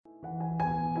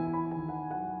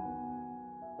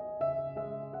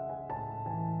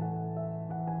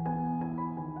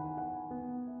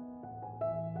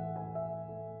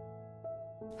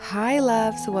Hi,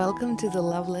 loves. Welcome to the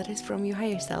Love Letters from Your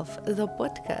Higher Self, the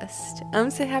podcast. I'm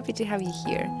so happy to have you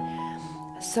here.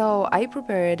 So, I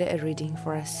prepared a reading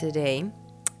for us today,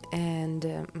 and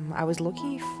I was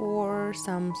looking for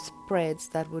some spreads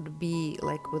that would be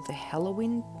like with the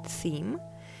Halloween theme,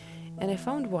 and I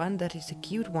found one that is a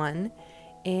cute one,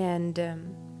 and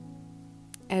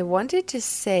I wanted to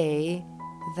say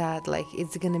that like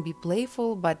it's gonna be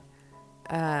playful, but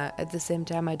at the same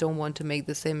time, I don't want to make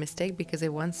the same mistake because I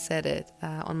once said it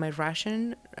on my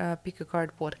Russian Pick a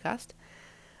Card podcast.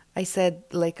 I said,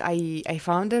 like, I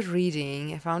found a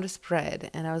reading, I found a spread,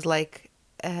 and I was like,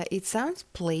 it sounds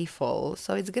playful,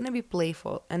 so it's gonna be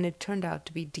playful. And it turned out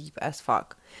to be deep as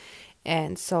fuck.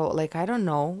 And so, like, I don't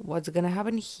know what's gonna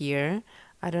happen here.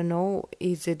 I don't know,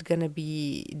 is it gonna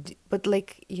be, but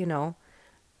like,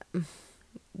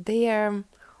 they are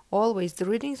always, the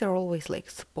readings are always like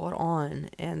spot on,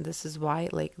 and this is why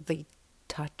like they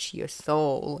touch your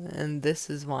soul, and this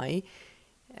is why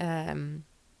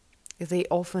they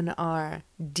often are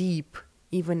deep,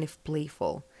 even if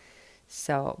playful.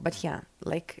 So, but yeah,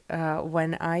 like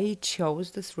when I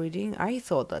chose this reading, I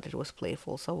thought that it was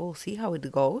playful, so we'll see how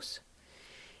it goes.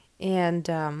 And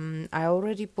I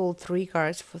already pulled 3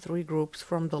 cards for 3 groups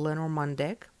from the Lenormand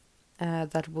deck.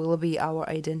 That will be our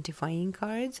identifying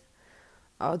cards.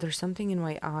 Oh, there's something in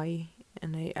my eye,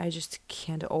 and I just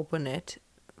can't open it.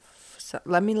 So,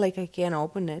 I mean, like, I can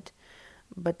open it,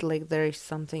 but, like, there is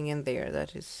something in there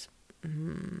that is...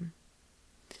 it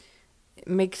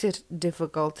makes it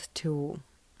difficult to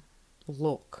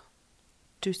look,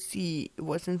 to see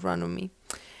what's in front of me.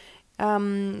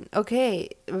 Okay,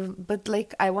 but,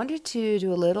 like, I wanted to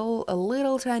do a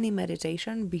little tiny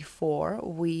meditation before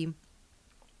we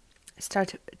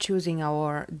start choosing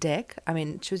our deck. I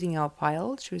mean, choosing our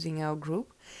pile, choosing our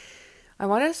group. I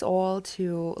want us all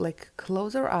to like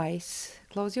close our eyes.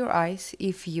 Close your eyes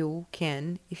if you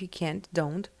can. If you can't,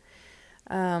 don't.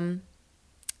 I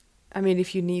mean,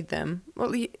 if you need them.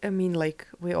 Well, I mean, like,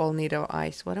 we all need our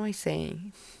eyes. What am I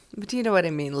saying? But you know what I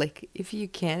mean. Like, if you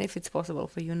can, if it's possible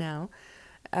for you now,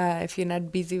 if you're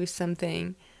not busy with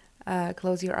something,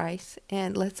 close your eyes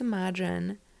and let's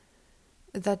imagine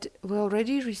that you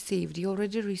already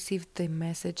received the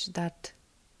message that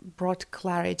brought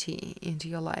clarity into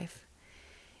your life.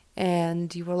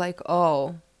 And you were like,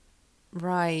 oh,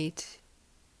 right,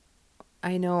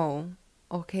 I know,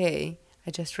 okay.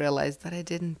 I just realized that I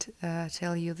didn't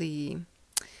tell you the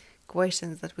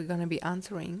questions that we're going to be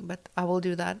answering, but I will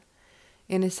do that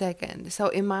in a second. So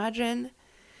imagine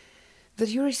that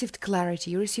you received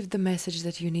clarity, you received the message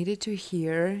that you needed to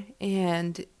hear,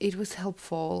 and it was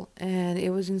helpful, and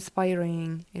it was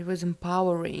inspiring, it was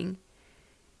empowering,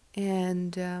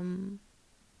 and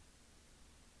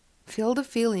feel the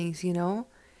feelings,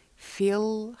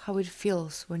 feel how it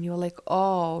feels when you're like,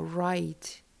 oh,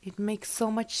 right, it makes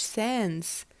so much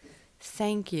sense,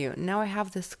 thank you, now I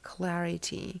have this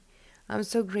clarity, I'm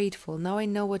so grateful, now I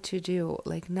know what to do,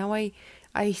 like now I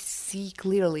see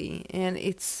clearly, and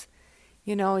it's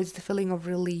it's the feeling of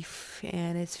relief,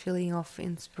 and it's feeling of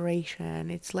inspiration.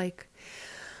 It's like,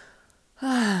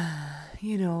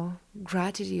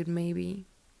 gratitude maybe.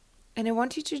 And I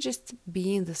want you to just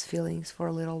be in these feelings for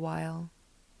a little while.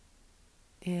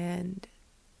 And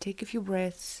take a few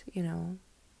breaths,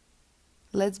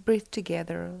 Let's breathe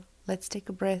together. Let's take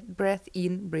a breath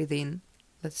in, breathe in.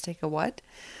 Let's take a what?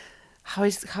 How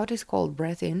it is called?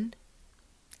 Breath in?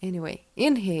 Anyway,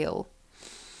 inhale.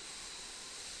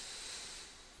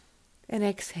 And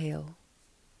exhale.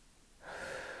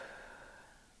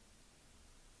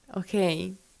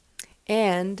 Okay,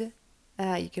 and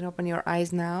you can open your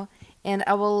eyes now, and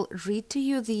I will read to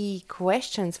you the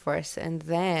questions first, and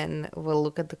then we'll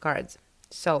look at the cards.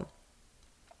 So,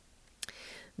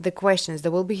 the questions,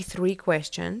 there will be 3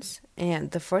 questions,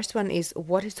 and the first one is,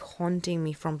 what is haunting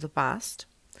me from the past?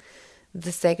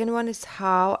 The second one is,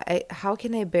 how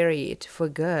can I bury it for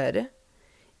good?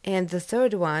 And the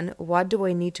third one, what do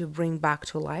I need to bring back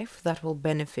to life that will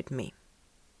benefit me?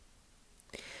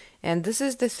 And this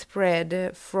is the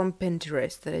spread from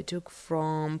Pinterest that I took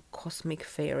from Cosmic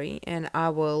Fairy, and I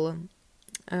will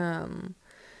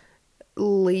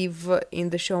leave in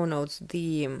the show notes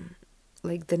the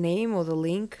name or the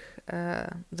link,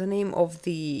 the name of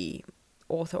the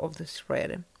author of the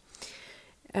spread.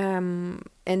 And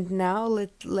now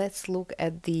let's look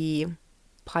at the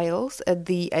piles, at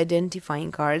the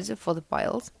identifying cards for the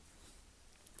piles.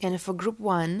 And for group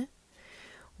 1,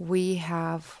 we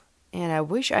have, and I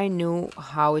wish I knew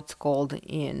how it's called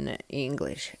in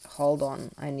English. Hold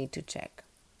on, I need to check.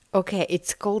 Okay,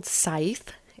 it's called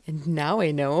Scythe, and now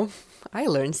I know. I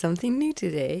learned something new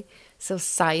today. So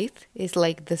scythe is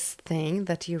like this thing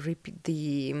that you repeat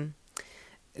the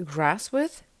grass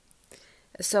with.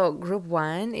 So group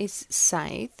 1 is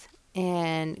scythe,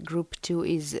 and group 2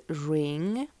 is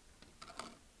ring.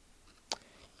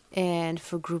 And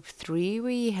for group 3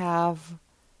 we have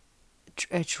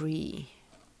a tree.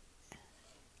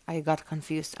 I got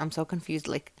confused. I'm so confused.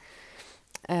 Like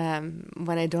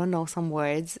when I don't know some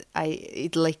words,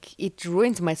 it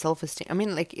ruins my self-esteem. I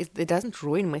mean, like it doesn't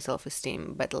ruin my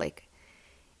self-esteem, but like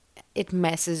it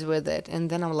messes with it. And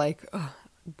then I'm like, oh,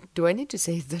 do I need to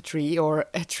say the tree or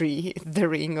a tree, the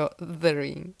ring or the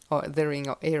ring or the ring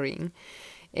or a ring?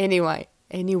 Anyway,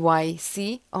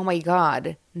 see? Oh my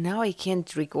god. Now I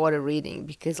can't record a reading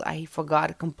because I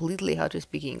forgot completely how to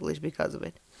speak English because of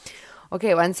it.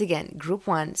 Okay, once again, group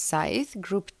 1, scythe,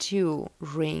 group 2,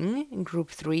 ring, group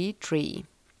 3, tree.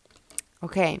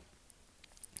 Okay.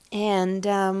 And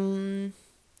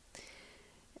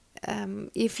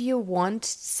if you want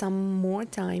some more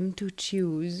time to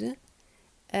choose,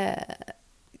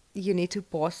 you need to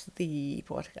pause the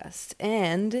podcast.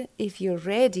 And if you're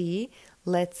ready,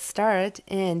 let's start,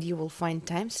 and you will find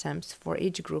timestamps for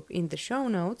each group in the show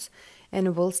notes,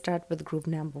 and we'll start with group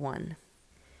number 1.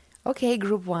 Okay,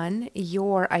 group 1,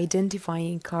 your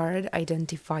identifier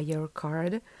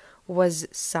card was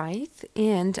scythe,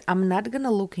 and I'm not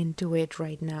gonna look into it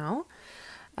right now.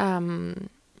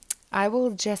 I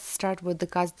will just start with the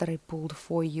cards that I pulled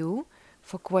for you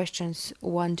for questions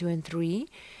 1, 2, and 3.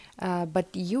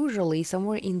 But usually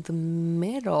somewhere in the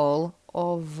middle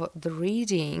of the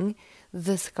reading,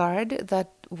 this card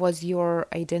that was your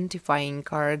identifying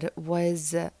card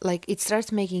was like it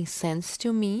starts making sense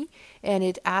to me, and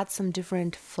it adds some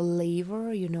different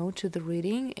flavor, to the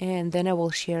reading, and then I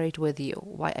will share it with you,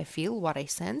 why I feel, what I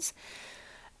sense.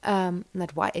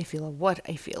 Not why I feel, what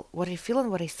I feel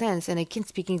and what I sense. And I can't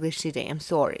speak English today, I'm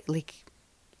sorry, like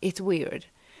it's weird.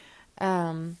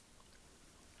 But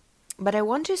I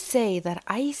want to say that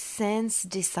I sense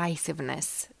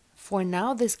decisiveness. For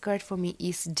now, this card for me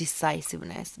is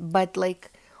decisiveness. But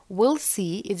like, we'll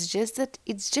see. It's just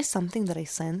something that I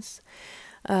sense.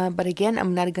 But again,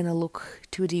 I'm not gonna look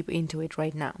too deep into it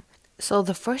right now. So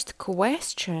the first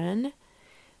question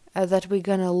that we're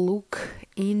gonna look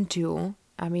into,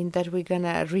 that we're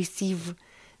gonna receive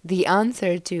the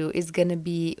answer to, is gonna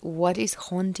be, what is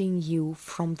haunting you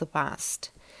from the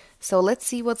past? So let's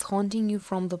see what's haunting you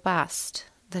from the past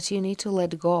that you need to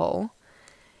let go.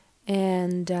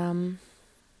 And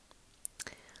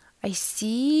I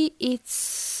see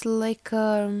it's like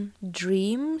a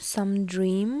dream,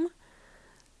 something,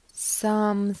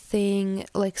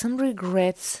 like some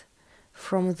regrets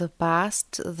from the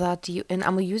past that you, and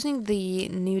I'm using the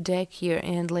new deck here,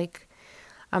 and like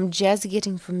I'm just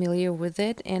getting familiar with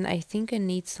it, and I think I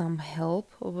need some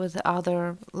help with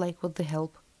the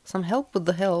help. Some help with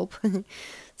the help,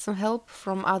 some help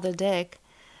from other deck,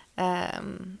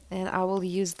 and I will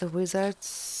use the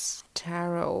Wizard's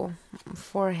Tarot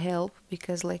for help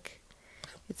because like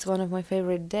it's one of my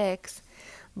favorite decks.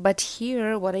 But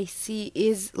here what I see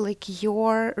is like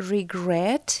your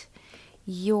regret,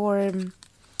 your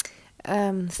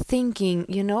thinking,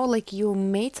 like you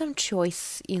made some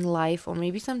choice in life, or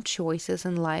maybe some choices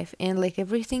in life, and like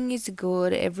everything is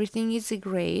good, everything is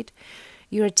great.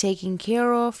 You're taken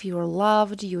care of, you're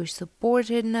loved, you're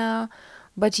supported now,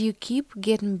 but you keep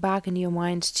getting back in your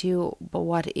mind to, but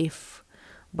what if,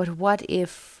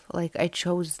 like I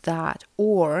chose that?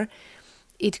 Or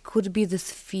it could be this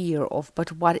fear of,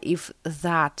 but what if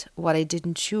that, what I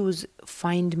didn't choose,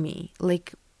 find me?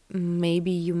 Like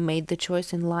maybe you made the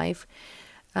choice in life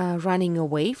running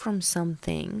away from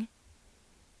something.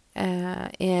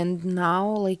 And now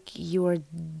like you're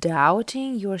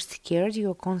doubting, you're scared,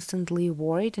 you're constantly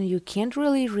worried, and you can't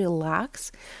really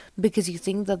relax because you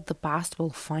think that the past will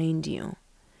find you.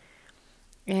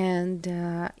 And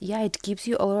it keeps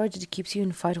you alert, it keeps you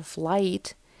in fight or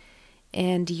flight,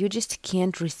 and you just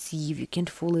can't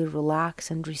fully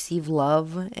relax and receive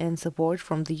love and support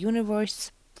from the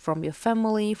universe, from your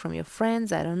family, from your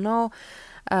friends, I don't know,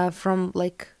 from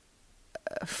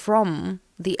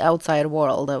the outside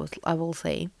world, I will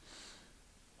say,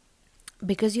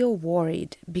 because you're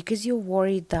worried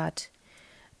that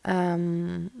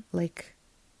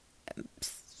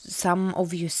some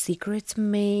of your secrets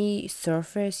may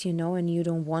surface, and you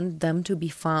don't want them to be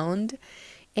found,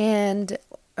 and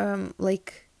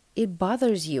it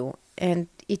bothers you, and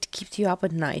it keeps you up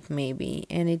at night maybe,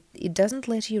 and it doesn't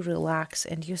let you relax,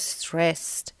 and you're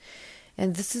stressed,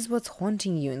 and this is what's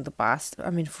haunting you in the past,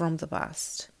 from the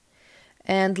past.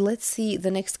 And let's see,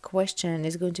 the next question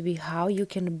is going to be how you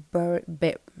can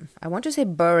I want to say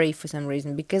bury for some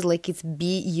reason, because like it's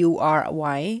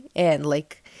Bury, and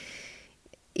like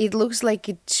it looks like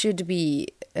it should be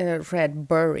read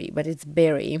bury, but it's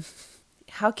bury.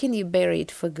 How can you bury it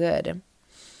for good?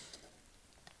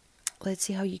 Let's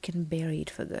see how you can bury it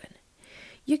for good.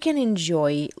 You can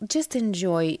just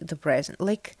enjoy the present.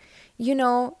 Like,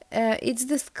 it's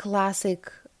this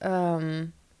classic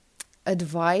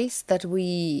advice that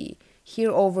we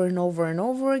hear over and over and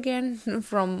over again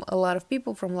from a lot of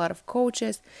people, from a lot of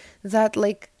coaches, that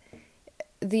like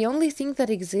the only thing that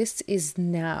exists is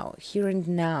now, here and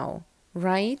now,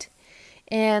 right?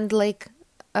 And like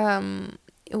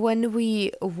when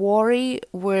we worry,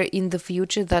 we're in the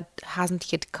future that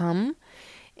hasn't yet come.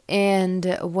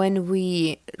 And when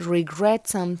we regret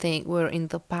something, we're in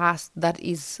the past that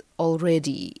is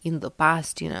already in the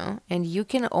past, and you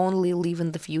can only live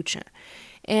in the future.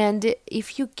 And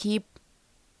if you keep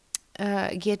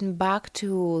getting back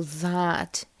to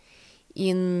that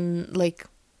in like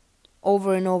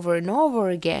over and over and over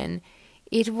again,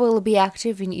 it will be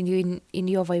active in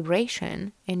your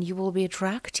vibration, and you will be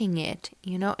attracting it,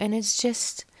 and it's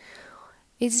just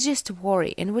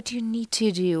worry. And what you need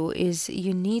to do is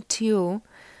you need to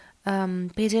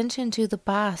pay attention to the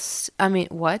past. Pay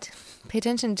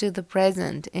attention to the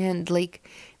present, and like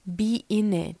be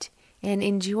in it and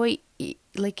enjoy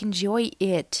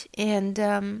it. And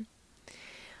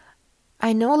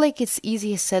I know like it's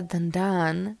easier said than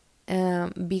done,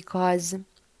 because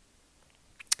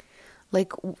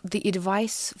like the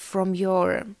advice from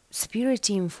your spirit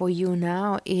team for you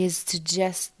now is to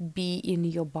just be in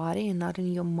your body and not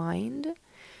in your mind,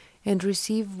 and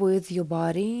receive with your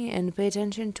body and pay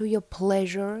attention to your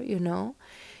pleasure,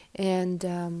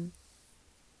 and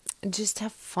just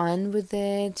have fun with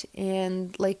it.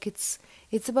 And like it's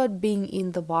about being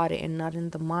in the body and not in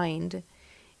the mind.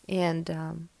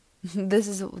 And this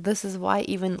is why,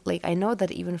 even like, I know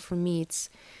that even for me it's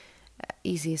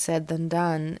easier said than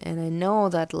done, and I know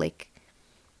that like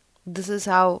this is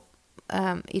how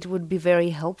it would be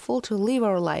very helpful to live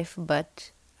our life,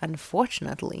 but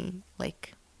unfortunately,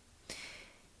 like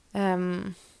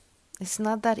it's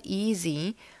not that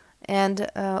easy. And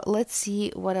let's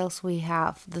see what else we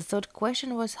have. The third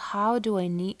question was, what do I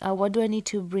need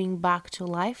to bring back to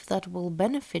life that will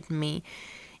benefit me?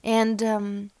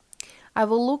 And I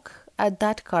will look at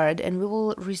that card, and we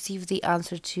will receive the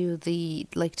answer to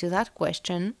that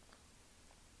question.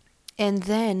 And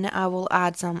then I will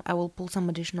pull some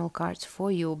additional cards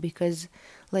for you, because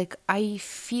like I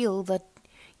feel that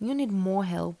you need more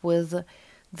help with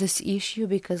this issue,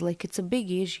 because like it's a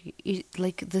big issue.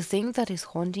 Like the thing that is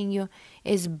haunting you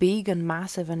is big and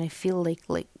massive, and I feel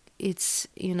like it's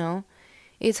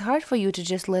it's hard for you to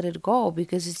just let it go,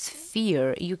 because it's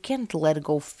fear. You can't let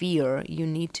go fear. You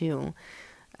need to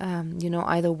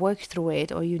either work through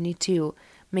it, or you need to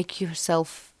make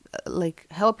yourself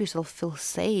help yourself feel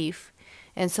safe.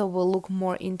 And so we'll look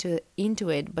more into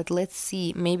it, but let's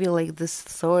see, maybe like this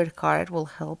third card will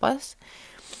help us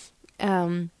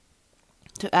to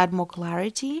add more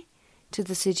clarity to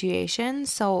the situation.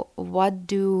 So what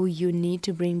do you need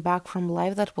to bring back from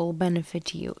life that will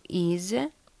benefit you is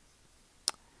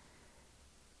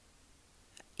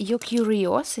your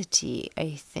curiosity.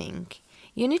 I think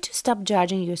you need to stop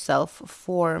judging yourself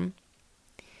for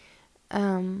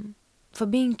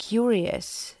being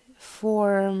curious,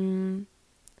 for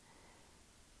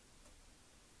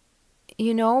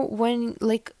when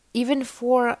like even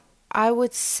for, I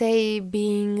would say,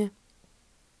 being,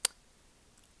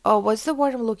 what's the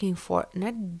word I'm looking for?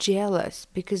 Not jealous,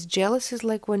 because jealous is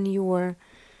like when you are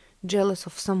jealous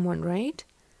of someone, right?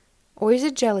 Or is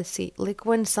it jealousy? Like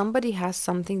when somebody has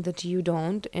something that you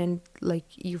don't, and like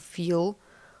you feel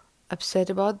upset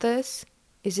about this.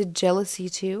 Is it jealousy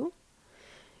too?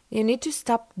 You need to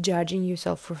stop judging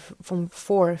yourself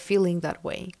for feeling that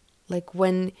way. Like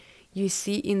when you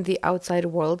see in the outside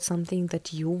world something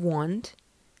that you want,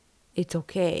 it's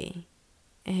okay.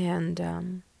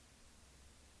 And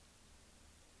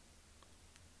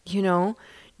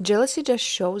jealousy just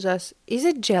shows us, is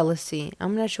it jealousy?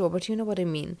 I'm not sure, but you know what I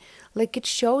mean. Like it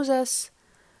shows us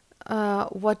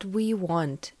what we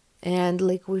want, and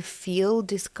like we feel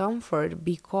discomfort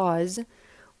because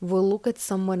we look at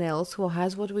someone else who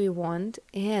has what we want,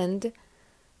 and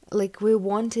like we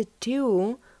want it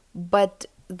too, but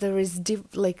there is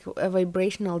a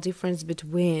vibrational difference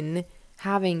between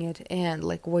having it and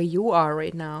like where you are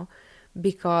right now,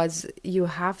 because you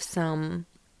have some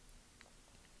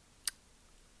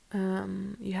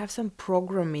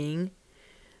programming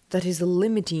that is a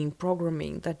limiting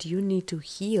programming that you need to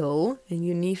heal, and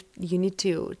you need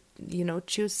to,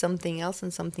 choose something else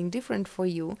and something different for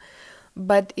you.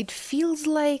 But it feels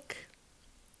like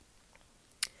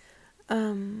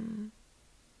you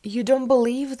don't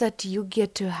believe that you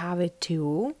get to have it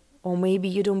too, or maybe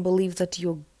you don't believe that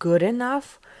you're good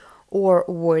enough or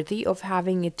worthy of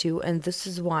having it too. And this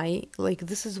is why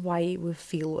we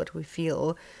feel what we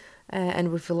feel,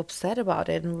 and we feel upset about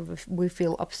it, and we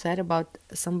feel upset about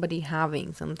somebody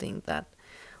having something that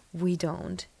we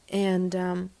don't.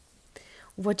 And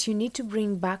what you need to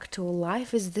bring back to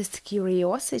life is this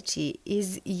curiosity,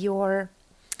 is your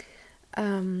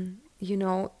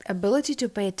ability to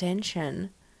pay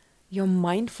attention, your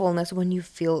mindfulness when you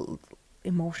feel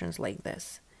emotions like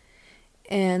this.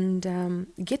 And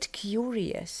get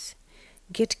curious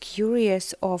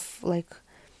of, like,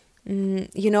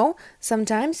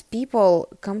 sometimes people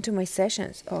come to my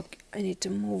sessions. Oh, I need to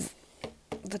move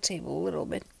the table a little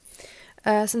bit.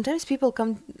 Sometimes people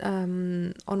come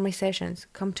on my sessions,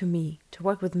 come to me to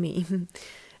work with me.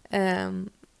 And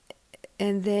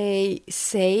they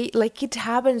say, like, it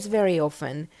happens very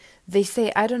often, they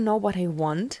say, I don't know what I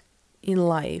want in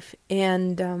life.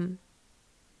 And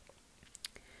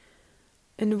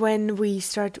when we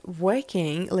start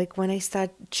working, like when I start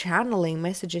channeling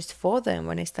messages for them,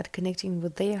 when I start connecting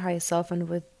with their higher self and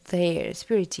with their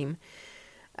spirit team,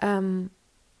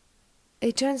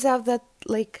 it turns out that,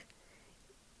 like,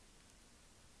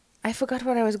 I forgot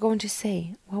what I was going to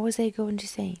say. What was I going to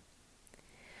say?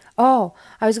 Oh,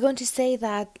 I was going to say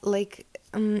that, like,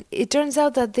 it turns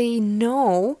out that they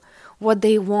know what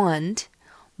they want,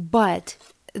 but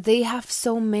they have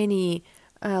so many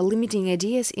limiting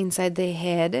ideas inside their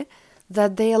head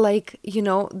that they're like,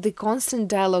 the constant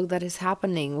dialogue that is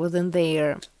happening within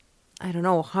their,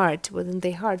 heart, within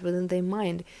their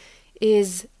mind,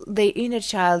 is the inner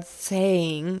child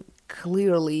saying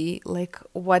clearly, like,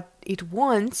 what it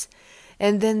wants,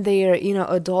 and then their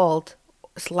adult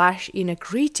 / inner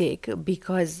critic,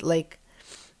 because, like,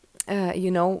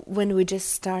 when we're just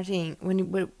starting,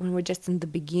 when we're just in the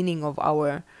beginning of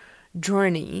our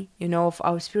journey, of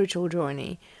our spiritual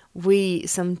journey, we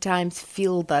sometimes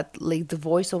feel that, like, the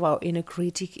voice of our inner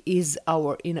critic is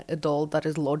our inner adult that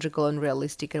is logical and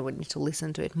realistic, and we need to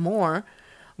listen to it more,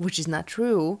 which is not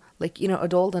true. Like,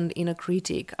 adult and inner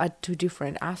critic are two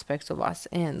different aspects of us,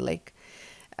 and, like,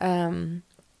 our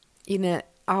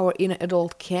inner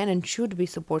adult can and should be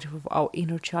supportive of our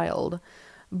inner child.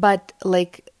 But,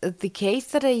 like, the case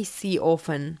that I see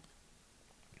often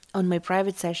on my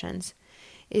private sessions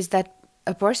is that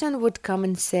a person would come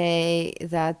and say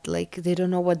that, like, they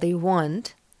don't know what they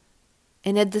want,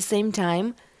 and at the same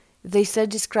time they start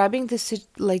describing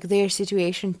their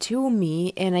situation to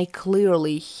me, and I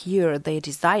clearly hear their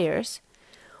desires,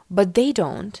 but they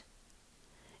don't.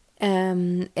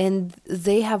 And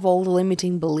they have all the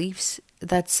limiting beliefs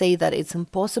that say that it's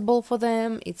impossible for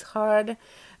them, it's hard,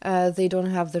 they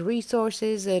don't have the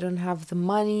resources, they don't have the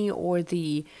money or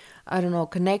the,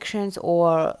 connections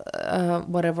or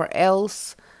whatever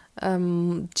else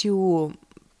to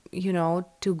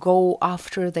go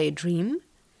after their dream.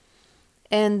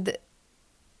 And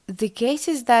the case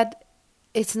is that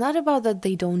it's not about that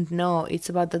they don't know, it's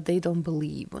about that they don't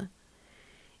believe.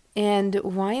 And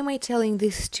why am I telling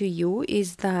this to you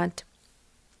is that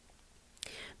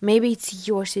maybe it's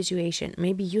your situation.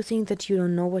 Maybe you think that you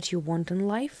don't know what you want in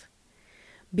life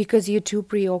because you're too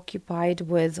preoccupied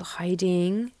with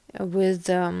hiding, with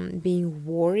being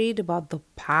worried about the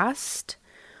past,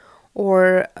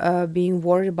 or being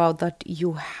worried about that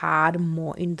you had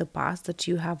more in the past that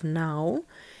you have now.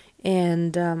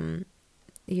 And,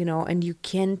 and you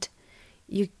can't,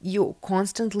 you're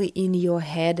constantly in your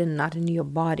head and not in your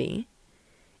body.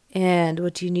 And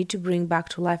what you need to bring back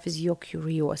to life is your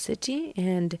curiosity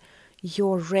and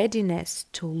your readiness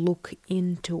to look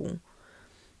into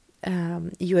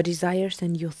your desires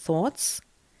and your thoughts.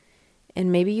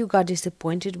 And maybe you got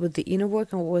disappointed with the inner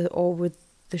work or with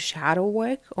the shadow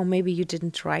work, or maybe you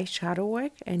didn't try shadow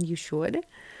work and you should.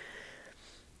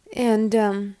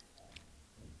 And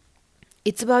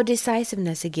it's about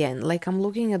decisiveness again. Like, I'm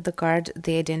looking at the card,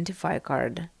 the Identify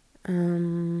card,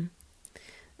 that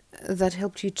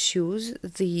helped you choose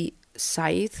the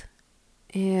scythe.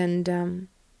 And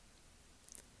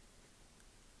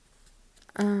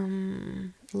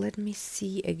let me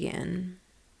see again.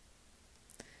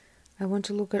 I want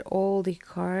to look at all the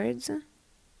cards.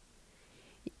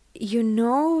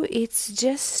 It's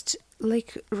just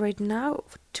like right now,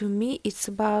 to me, it's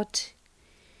about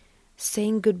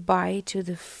saying goodbye to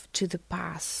the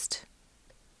past,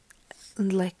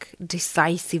 like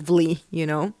decisively,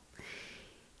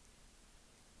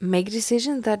 make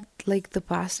decisions that like the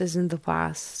past is in the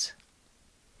past.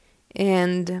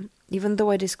 And even though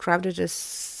I described it as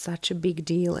such a big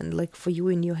deal, and like for you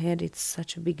in your head it's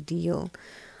such a big deal,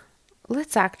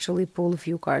 let's actually pull a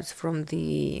few cards from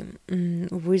the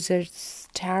Wizard's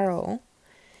Tarot.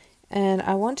 And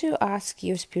I want to ask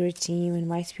your spirit team and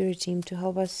my spirit team to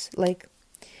help us, like,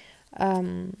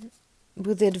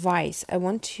 with the advice. I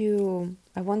want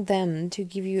them to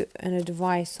give you an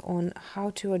advice on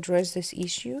how to address this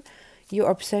issue, your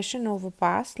obsession over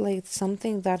past, like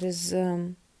something that is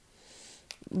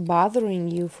bothering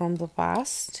you from the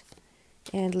past,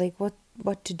 and like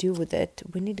what to do with it.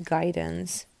 We need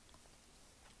guidance.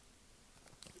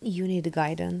 You need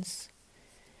guidance.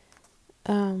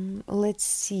 Let's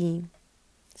see.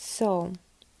 So,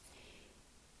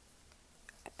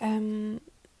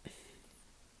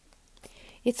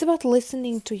 it's about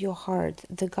listening to your heart.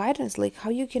 The guidance, like how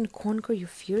you can conquer your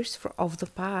fears of the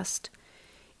past,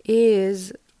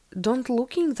 is not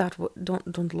looking that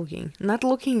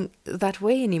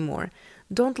way anymore.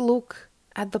 Don't look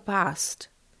at the past.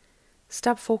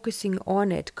 Stop focusing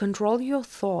on it. Control your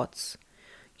thoughts.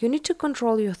 You need to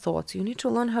control your thoughts. You need to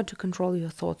learn how to control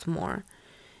your thoughts more.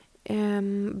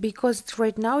 Because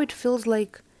right now it feels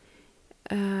like,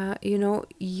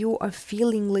 you are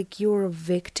feeling like you're a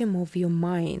victim of your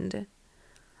mind.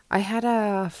 I had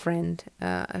a friend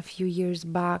a few years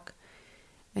back,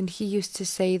 and he used to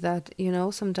say that,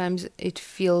 sometimes it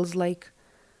feels like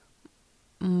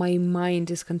my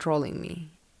mind is controlling me.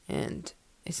 And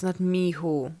it's not me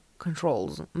who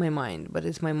controls my mind, but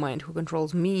it's my mind who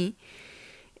controls me.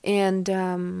 And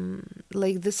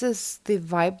like this is the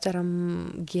vibe that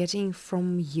I'm getting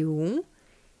from you.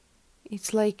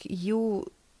 It's like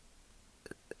you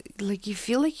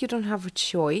feel like you don't have a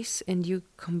choice, and you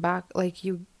come back, like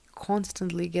you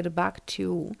constantly get back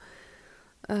to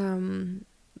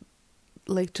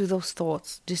like to those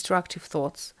thoughts, destructive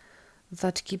thoughts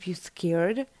that keep you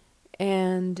scared.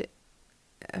 And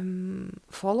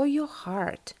follow your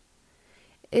heart.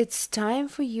 It's time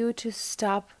for you to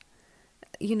stop,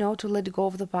 to let go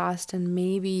of the past, and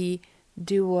maybe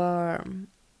do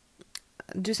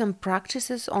some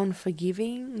practices on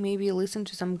forgiving. Maybe listen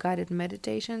to some guided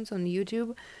meditations on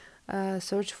YouTube.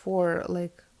 Search for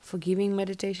like forgiving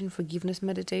meditation, forgiveness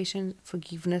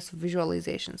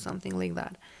visualization, something like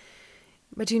that.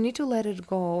 But you need to let it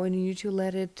go, and you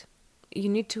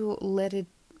need to let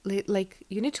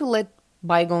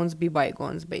bygones be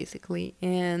bygones, basically.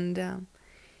 And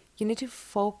you need to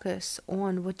focus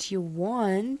on what you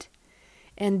want,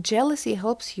 and jealousy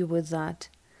helps you with that.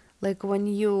 Like when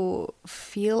you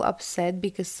feel upset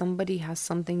because somebody has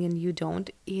something and you don't,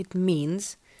 it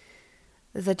means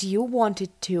that you want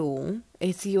it too.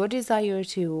 It's your desire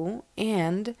too,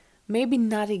 and maybe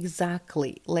not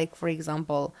exactly. Like, for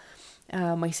example,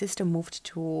 my sister moved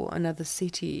to another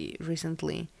city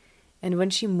recently, and when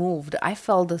she moved, I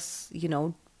felt this,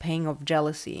 pang of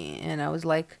jealousy, and I was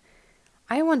like,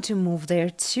 I want to move there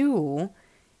too.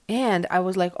 And I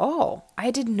was like, oh,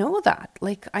 I didn't know that.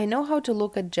 Like, I know how to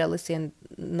look at jealousy and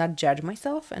not judge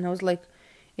myself. And I was like,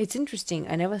 it's interesting.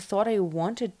 I never thought I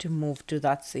wanted to move to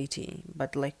that city.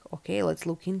 But, like, okay, let's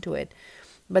look into it.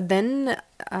 But then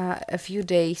a few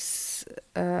days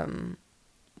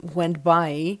went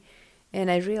by, and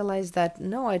I realized that,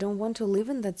 no, I don't want to live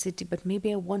in that city, but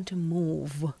maybe I want to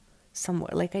move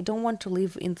somewhere. Like, I don't want to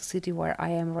live in the city where I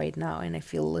am right now, and I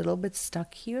feel a little bit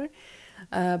stuck here.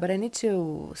 But I need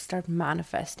to start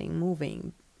manifesting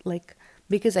moving, like,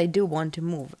 because I do want to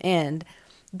move. And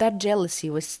that jealousy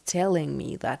was telling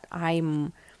me that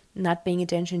I'm not paying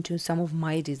attention to some of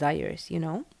my desires,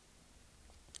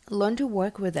 Learn to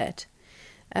work with it.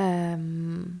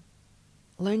 Learn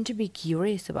to be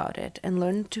curious about it, and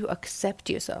learn to accept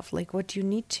yourself. Like, what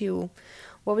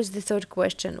was the third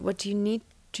question? What you need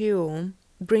to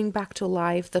bring back to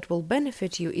life that will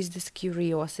benefit you is this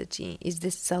curiosity, is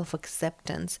this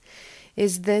self-acceptance,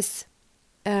 is this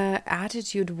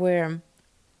attitude where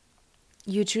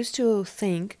you choose to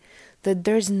think that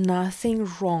there's nothing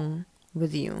wrong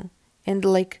with you. And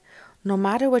like, no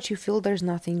matter what you feel, there's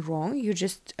nothing wrong. You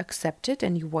just accept it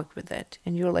and you work with it.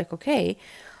 And you're like, okay,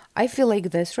 I feel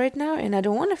like this right now, and I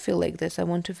don't want to feel like this. I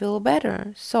want to feel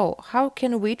better. So how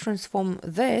can we transform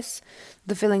this,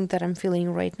 the feeling that I'm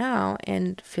feeling right now,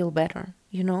 and feel better,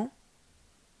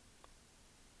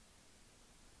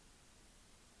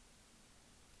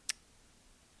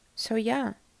 So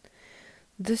yeah,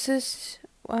 this is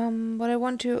what I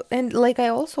want to, and like I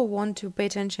also want to pay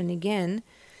attention again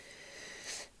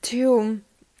to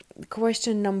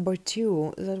question number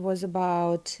 2 that was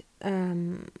about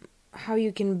how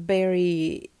you can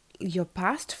bury your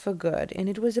past for good, and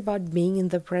it was about being in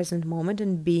the present moment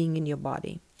and being in your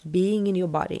body. Being in your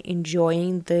body,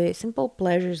 enjoying the simple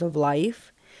pleasures of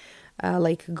life,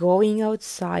 like going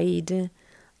outside,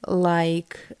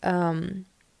 like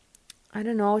I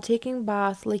don't know, taking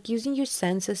bath, like using your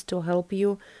senses to help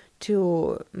you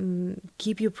to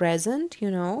keep you present,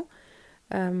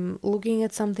 looking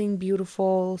at something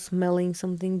beautiful, smelling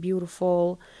something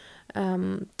beautiful,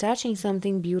 touching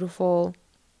something beautiful,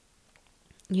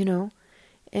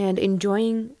 and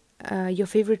enjoying your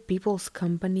favorite people's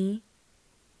company,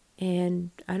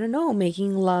 and I don't know,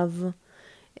 making love,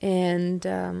 and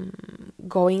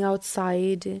going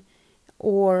outside,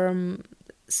 or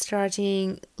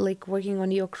starting like working on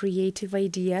your creative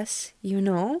ideas,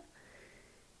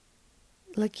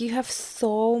 like you have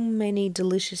so many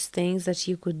delicious things that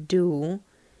you could do,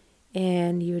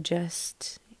 and you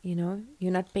just, you're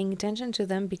not paying attention to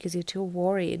them because you're too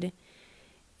worried.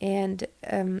 And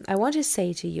I want to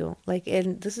say to you, like,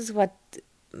 and this is what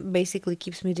basically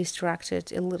keeps me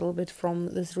distracted a little bit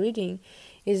from this reading,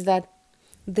 is that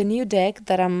the new deck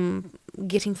that I'm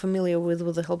getting familiar with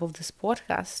the help of this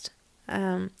podcast,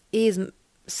 is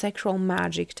Sexual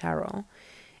Magic Tarot.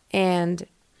 And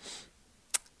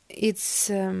it's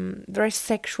there are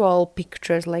sexual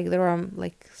pictures, like there are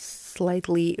like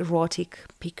slightly erotic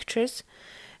pictures,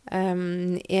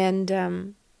 and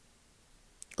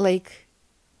like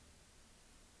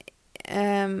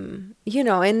and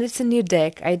it's a new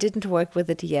deck. I didn't work with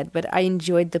it yet, but I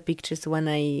enjoyed the pictures when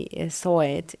I saw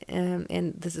it,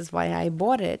 and this is why I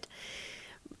bought it.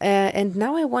 And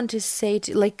now I want to say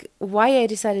like why I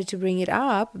decided to bring it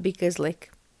up, because like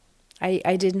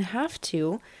I didn't have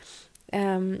to,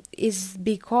 is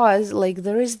because like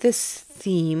there is this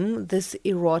theme, this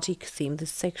erotic theme,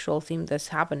 this sexual theme that's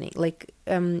happening, like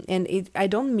and I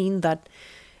don't mean that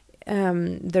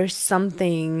there's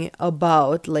something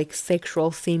about like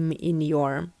sexual theme in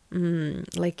your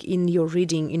like in your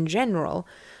reading in general,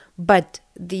 but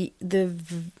the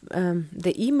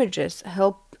images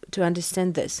help to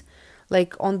understand this.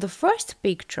 Like on the first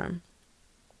picture,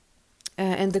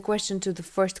 and the question to the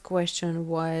first question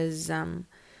was,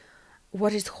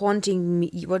 what is haunting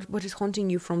me? What is haunting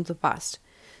you from the past?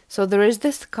 So there is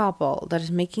this couple that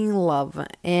is making love,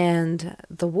 and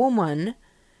the woman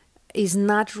is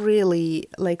not really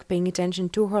like paying attention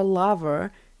to her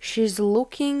lover. She's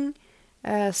looking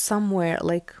somewhere,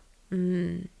 like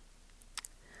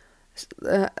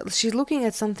she's looking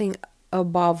at something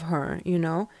above her,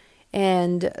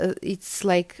 and it's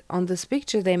like on this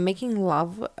picture they're making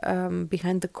love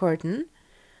behind the curtain,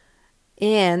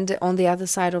 and on the other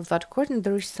side of that curtain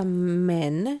there is some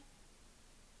men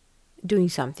doing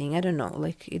something. I don't know,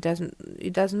 like it doesn't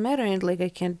matter, and like I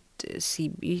can't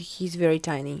see, he's very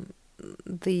tiny,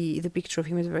 the picture of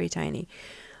him is very tiny,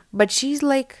 but she's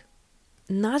like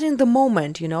not in the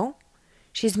moment,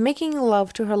 she's making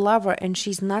love to her lover, and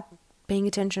she's not paying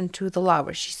attention to the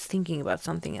lover, she's thinking about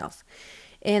something else.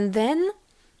 And then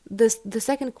the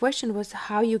second question was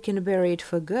how you can bury it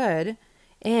for good,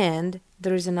 and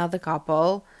there is another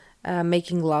couple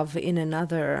making love in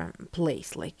another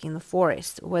place, like in the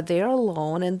forest, where they are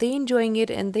alone and they're enjoying it,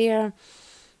 and they are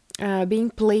being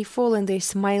playful, and they're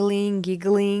smiling,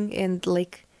 giggling, and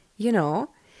like,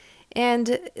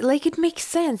 and like it makes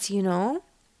sense, and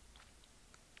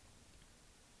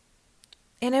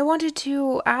I wanted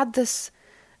to add this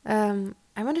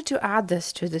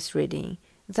to this reading,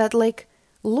 that like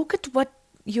look at what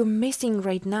you're missing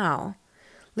right now.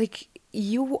 Like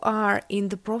you are in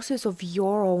the process of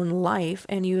your own life,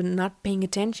 and you're not paying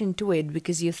attention to it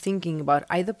because you're thinking about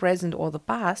either present or the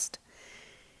past.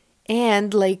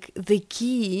 And like the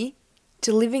key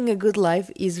to living a good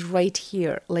life is right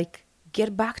here. Like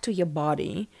get back to your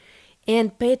body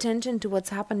and pay attention to what's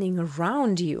happening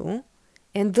around you,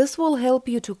 and this will help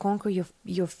you to conquer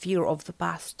your fear of the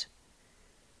past.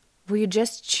 When you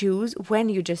just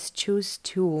choose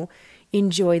to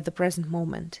enjoy the present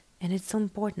moment. And it's so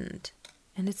important.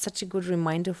 And it's such a good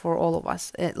reminder for all of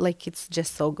us. Like it's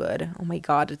just so good. Oh my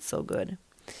God, it's so good.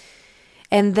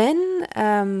 And then,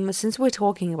 since we're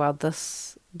talking about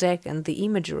this deck and the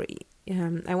imagery,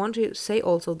 I want to say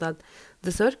also that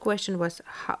the third question was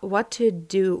what do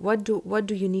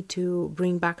you need to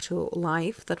bring back to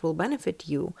life that will benefit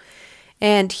you?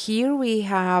 And here we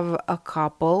have a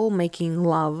couple making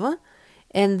love,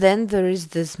 and then there is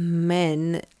this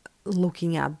man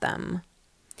looking at them.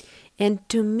 And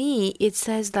to me, it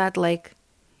says that like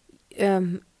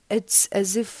it's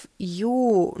as if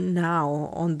you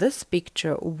now on this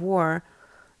picture were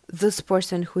this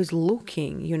person who is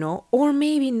looking, or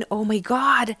maybe, oh my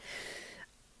God,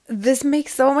 This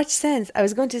makes so much sense. I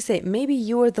was going to say, maybe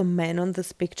you are the man on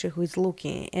this picture who is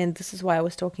looking, and this is why I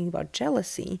was talking about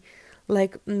jealousy.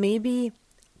 Like, maybe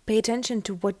pay attention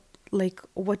to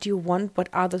what you want, what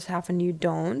others have and you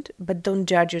don't, but don't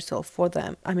judge yourself for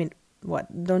them. I mean,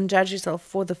 what? Don't judge yourself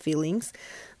for the feelings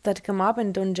that come up,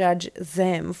 and don't judge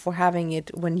them for having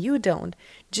it when you don't.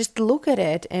 Just look at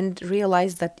it and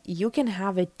realize that you can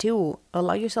have it too.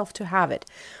 Allow yourself to have it.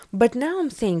 But now I'm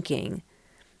thinking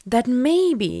that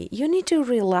maybe you need to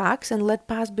relax and let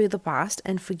past be the past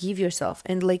and forgive yourself.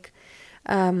 And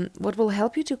what will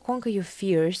help you to conquer your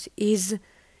fears is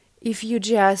if you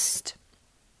just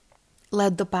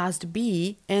let the past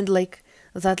be, and like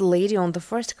that lady on the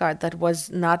first card that was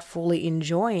not fully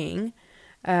enjoying,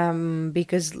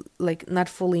 because like not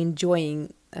fully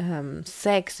enjoying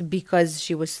sex because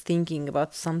she was thinking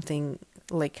about something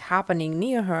like happening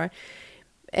near her.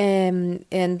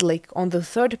 And like on the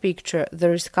third picture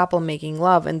there's a couple making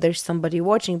love and there's somebody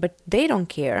watching, but they don't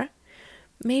care.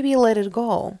 Maybe let it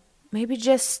go. Maybe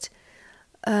just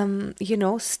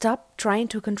stop trying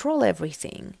to control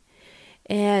everything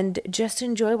and just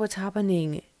enjoy what's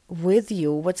happening with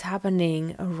you, what's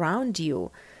happening around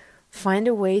you. Find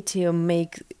a way to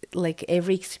make like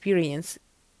every experience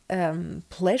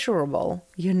pleasurable,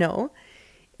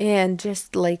 and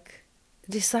just like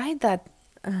decide that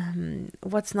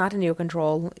what's not in your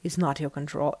control is not your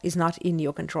control, is not in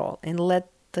your control, and let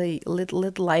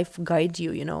life guide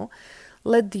you.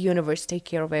 Let the universe take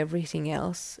care of everything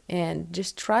else, and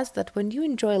just trust that when you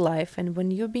enjoy life and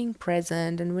when you're being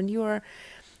present and when you're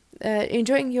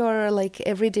enjoying your like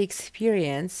everyday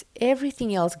experience,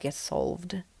 everything else gets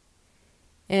solved.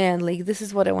 And like this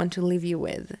is what I want to leave you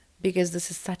with, because this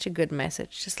is such a good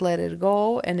message. Just let it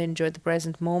go and enjoy the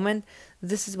present moment.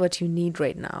 This is what you need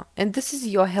right now. And this is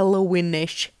your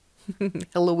Halloweenish,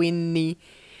 Halloweeny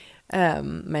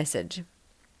message.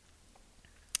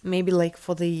 Maybe like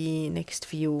for the next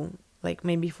few, like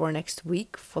maybe for next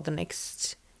week, for the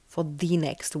next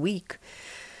week,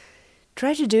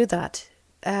 try to do that.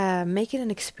 Make it an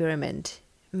experiment.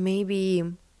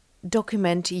 Maybe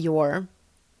document your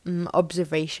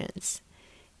observations,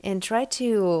 and try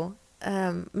to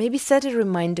maybe set a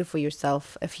reminder for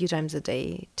yourself a few times a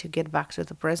day to get back to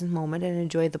the present moment and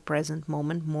enjoy the present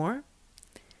moment more.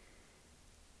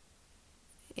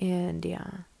 And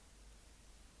yeah,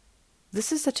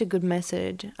 this is such a good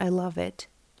message. I love it.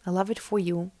 I love it for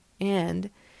you, and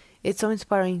it's so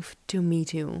inspiring to me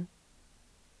too.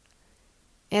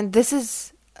 And this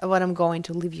is what I'm going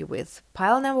to leave you with.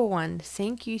 Pile number 1,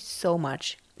 thank you so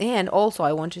much. And also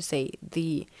I want to say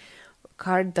the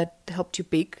card that helped you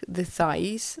pick, the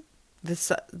scythe,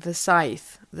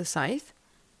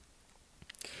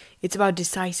 it's about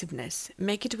decisiveness.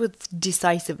 Make it with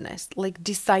decisiveness. Like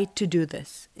decide to do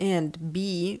this and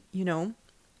be,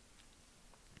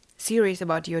 serious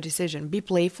about your decision. Be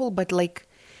playful, but like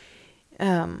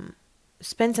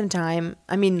spend some time.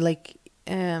 I mean, like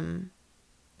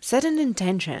set an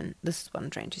intention. This is what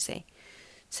I'm trying to say.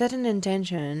 Set an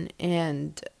intention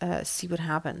and see what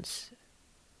happens.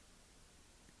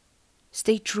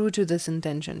 Stay true to this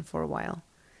intention for a while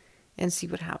and see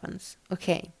what happens.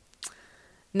 Okay.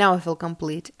 Now I feel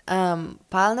complete.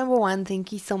 Pile number 1,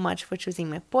 thank you so much for choosing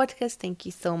my podcast. Thank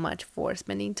you so much for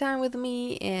spending time with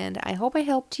me. And I hope I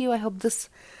helped you. I hope this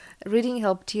reading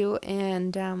helped you.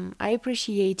 And I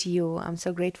appreciate you. I'm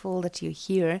so grateful that you're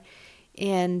here.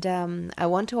 And I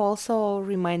want to also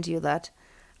remind you that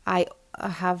I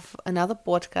have another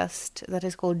podcast that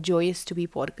is called Joyous to Be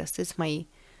Podcast. It's my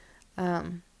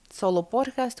solo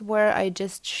podcast where I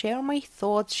just share my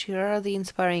thoughts, share the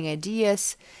inspiring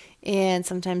ideas, and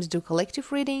sometimes do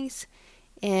collective readings.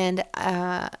 And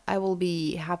I will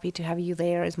be happy to have you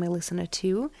there as my listener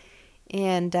too.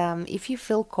 And if you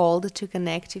feel called to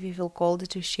connect, if you feel called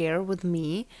to share with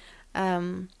me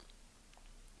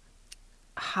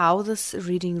how this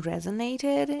reading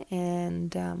resonated,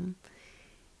 and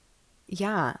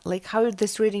like how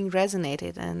this reading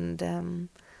resonated, and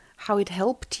how it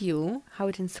helped you, how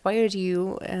it inspired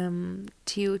you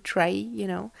to try,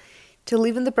 to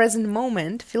live in the present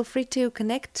moment, feel free to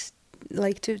connect,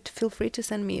 to feel free to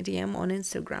send me a DM on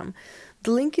Instagram.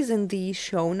 The link is in the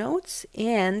show notes,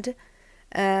 and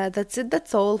that's it.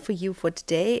 That's all for you for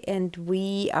today, and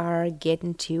we are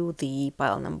getting to the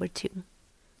pile number 2.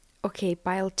 Okay,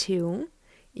 pile 2,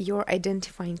 your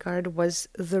identifying card was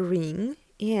the ring,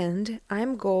 and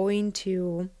I'm going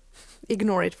to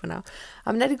ignore it for now.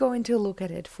 I'm not going to look at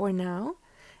it for now.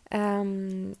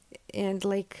 And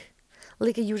like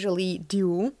I usually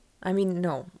do. I mean,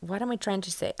 no. What am I trying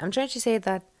to say? I'm trying to say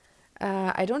that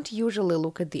I don't usually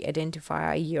look at the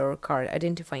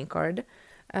identifying card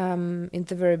in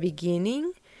the very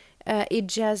beginning.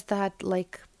 It's just that,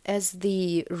 like, as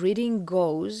the reading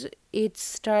goes, it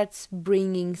starts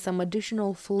bringing some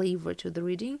additional flavor to the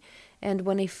reading. And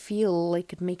when I feel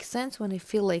like it makes sense, when I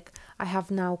feel like I have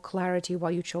now clarity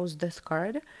why you chose this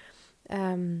card,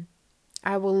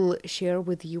 I will share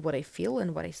with you what I feel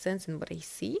and what I sense and what I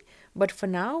see. But for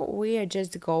now, we are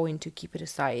just going to keep it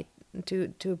aside,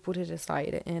 to put it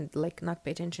aside and like not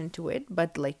pay attention to it.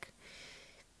 But like,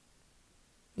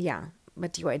 yeah,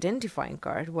 but your identifying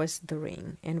card was the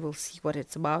ring, and we'll see what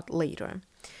it's about later.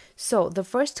 So the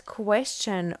first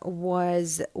question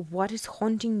was, what is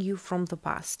haunting you from the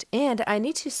past? And I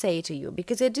need to say to you,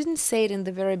 because I didn't say it in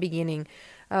the very beginning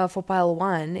for pile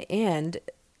one, and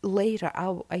later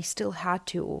I still had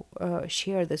to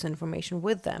share this information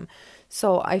with them.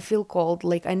 So I feel called,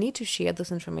 like, I need to share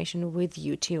this information with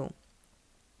you too.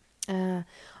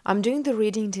 I'm doing the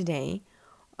reading today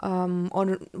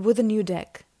with a new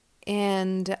deck,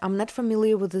 and I'm not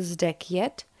familiar with this deck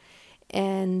yet.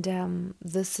 And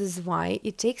this is why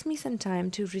it takes me some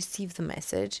time to receive the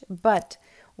message. But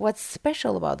what's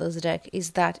special about this deck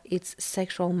is that it's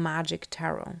Sexual Magic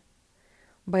Tarot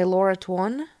by Laura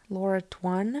Tuan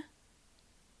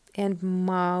and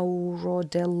Mauro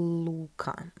De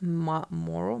Luca.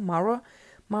 Mauro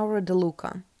De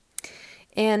Luca.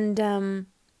 And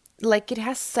like, it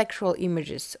has sexual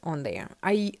images on there.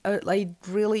 I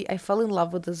fell in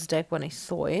love with this deck when I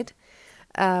saw it.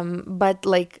 But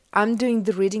like, I'm doing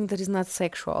the reading that is not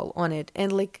sexual on it,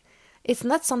 and like, it's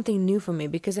not something new for me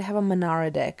because I have a Manara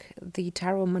deck, the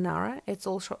Tarot Manara. It's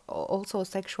also a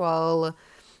sexual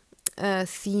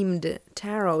themed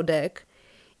tarot deck,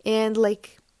 and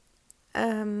like,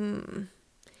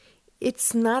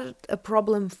 it's not a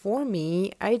problem for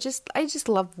me. I just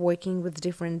love working with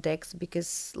different decks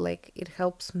because like, it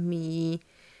helps me.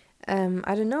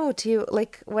 I don't know, to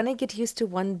like, when I get used to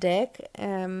one deck,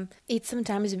 it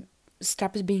sometimes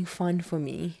stops being fun for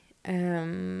me.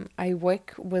 I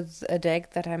work with a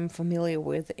deck that I'm familiar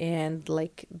with, and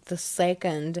like, the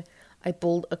second I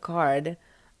pulled a card,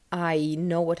 I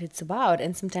know what it's about,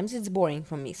 and sometimes it's boring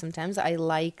for me. Sometimes I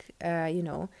like,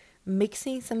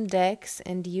 mixing some decks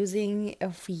and using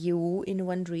a few in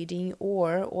one reading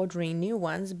or ordering new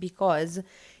ones because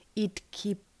it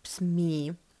keeps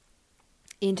me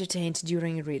entertained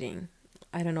during reading.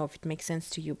 I don't know if it makes sense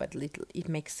to you, but it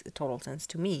makes total sense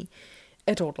to me.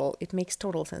 It makes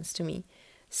total sense to me.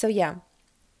 So yeah.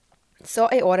 So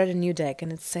I ordered a new deck,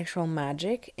 and it's Sexual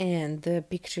Magic, and the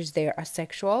pictures there are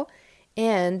sexual,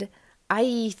 and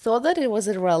I thought that it was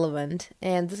irrelevant,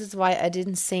 and this is why I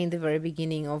didn't say in the very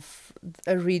beginning of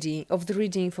the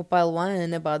reading for pile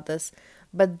one about this.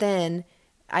 But then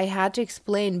I had to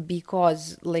explain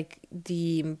because like,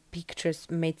 the pictures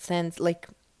made sense. Like,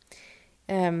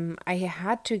 I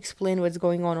had to explain what's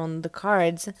going on the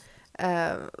cards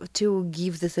to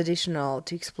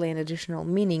explain additional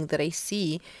meaning that I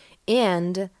see.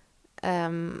 And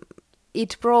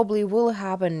it probably will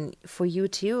happen for you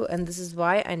too, and this is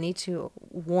why I need to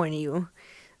warn you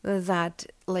that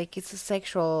like, it's a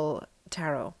sexual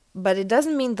tarot, but it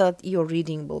doesn't mean that your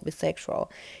reading will be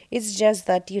sexual. It's just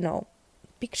that,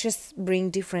 pictures bring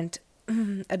different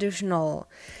additional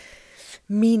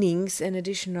meanings and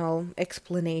additional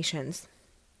explanations.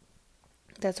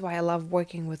 That's why I love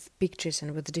working with pictures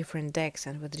and with different decks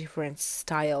and with different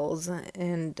styles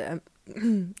and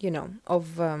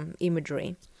of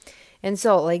imagery. And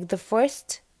so, like, the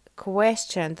first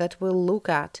question that we'll look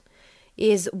at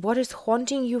is, what is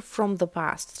haunting you from the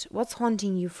past? What's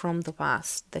haunting you from the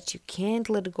past that you can't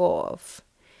let go of?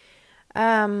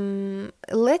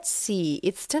 Let's see.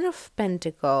 It's Ten of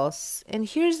Pentacles, and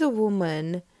here's a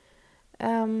woman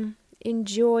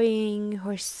enjoying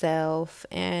herself,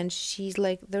 and she's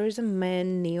like, there is a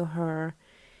man near her,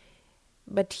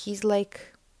 but he's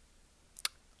like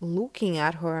looking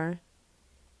at her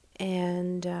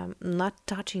and not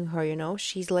touching her.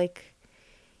 She's like,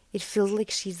 it feels like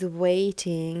she's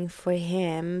waiting for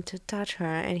him to touch her,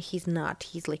 and he's not.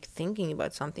 He's like thinking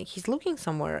about something. He's looking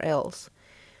somewhere else.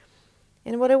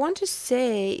 And what I want to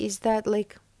say is that,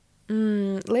 like,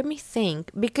 let me think,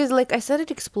 because like, I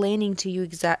started explaining to you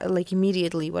like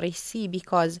immediately what I see,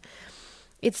 because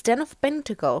it's Ten of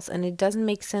Pentacles, and it doesn't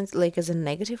make sense like as a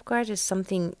negative card, as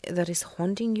something that is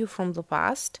haunting you from the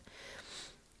past.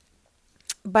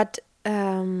 But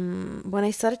when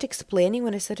I started explaining,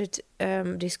 when I started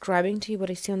describing to you what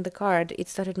I see on the card, it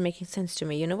started making sense to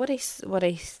me. You know what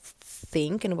I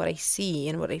think and what I see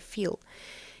and what I feel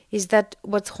is that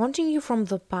what's haunting you from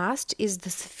the past is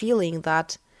this feeling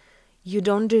that you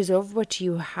don't deserve what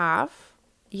you have.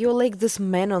 You're like this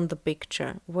man on the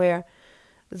picture where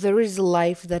There is a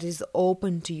life that is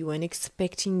open to you and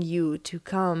expecting you to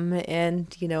come and,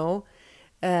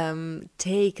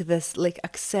 take this, like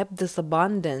accept this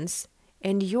abundance,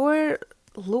 and you're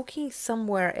looking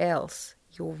somewhere else.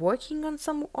 You're working on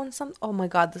some, oh my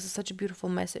God, this is such a beautiful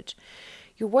message.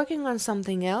 You're working on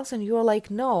something else and you're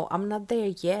like, no, I'm not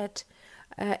there yet.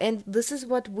 And this is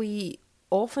what we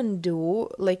often do,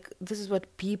 like this is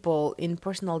what people in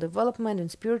personal development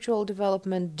and spiritual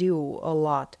development do a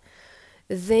lot.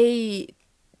 They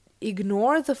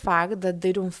ignore the fact that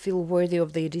they don't feel worthy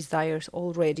of their desires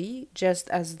already, just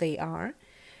as they are,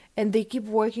 and they keep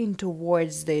working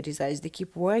towards their desires. They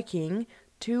keep working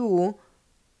to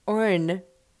earn,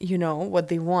 what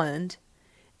they want,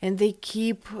 and they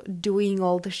keep doing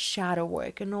all the shadow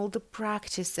work and all the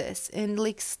practices and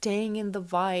like staying in the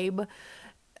vibe,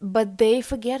 but they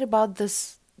forget about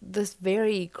this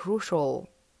very crucial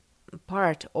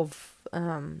part of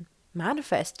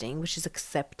manifesting, which is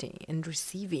accepting and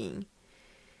receiving.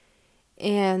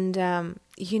 And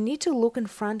you need to look in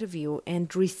front of you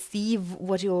and receive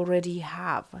what you already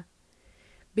have,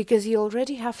 because you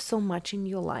already have so much in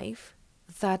your life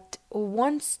that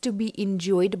wants to be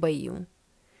enjoyed by you,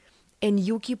 and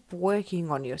you keep working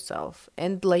on yourself.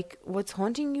 And like what's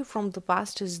haunting you from the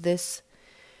past is this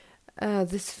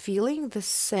feeling, this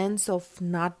sense of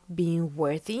not being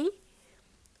worthy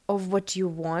of what you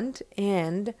want,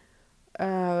 and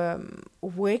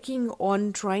working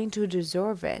on trying to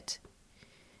deserve it,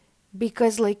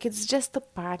 because like it's just a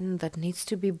pattern that needs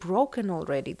to be broken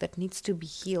already, that needs to be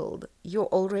healed. You're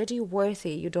already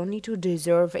worthy. You don't need to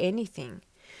deserve anything.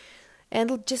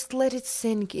 And just let it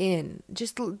sink in.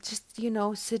 Just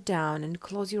sit down and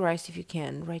close your eyes if you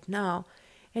can right now,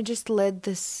 and just let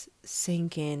this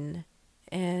sink in,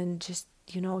 and just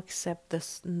accept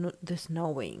this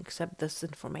knowing, accept this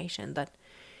information that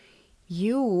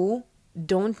you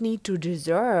don't need to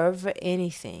deserve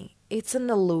anything. It's an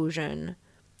illusion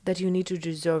that you need to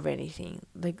deserve anything,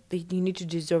 like that you need to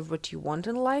deserve what you want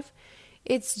in life.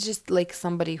 It's just like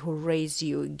somebody who raised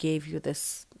you gave you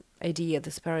this idea,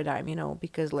 this paradigm,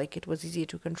 because like it was easier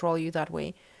to control you that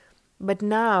way. But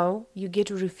now you get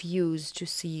to refuse to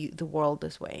see the world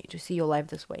this way, to see your life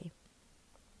this way.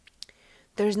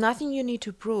 There's nothing you need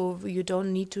to prove. You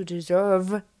don't need to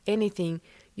deserve anything.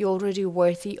 You're already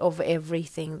worthy of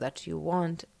everything that you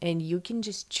want, and you can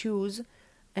just choose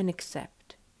and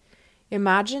accept.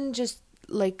 Imagine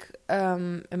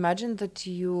imagine that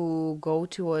you go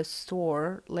to a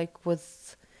store like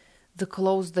with the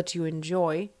clothes that you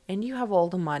enjoy, and you have all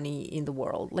the money in the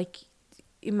world. Like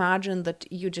imagine that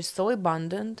you're just so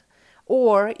abundant,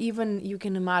 or even you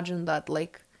can imagine that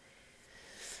like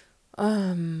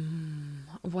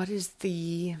what is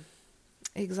the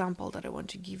example that I want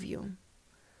to give you?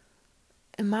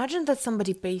 Imagine that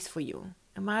somebody pays for you.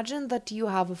 Imagine that you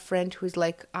have a friend who's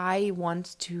like, I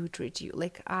want to treat you.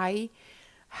 Like, I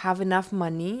have enough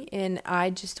money and I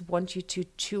just want you to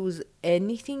choose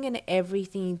anything and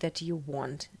everything that you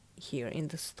want here in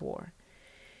the store.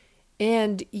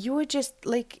 And you're just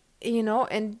like,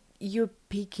 and you're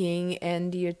picking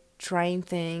and you're trying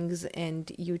things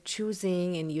and you're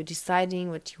choosing and you're deciding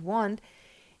what you want.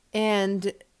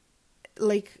 And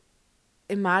like,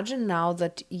 imagine now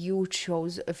that you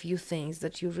chose a few things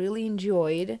that you really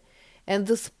enjoyed, and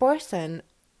this person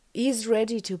is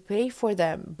ready to pay for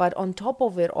them, but on top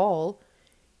of it all,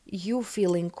 you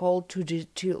feeling called to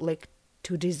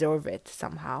deserve it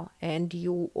somehow, and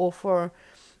you offer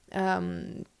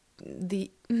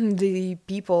the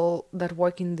people that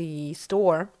work in the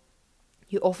store,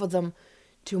 you offer them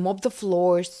to mop the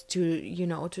floors, to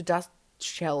dust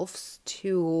shelves,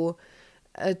 to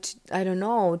I don't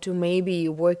know, to maybe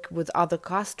work with other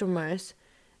customers,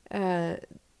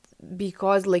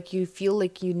 because like you feel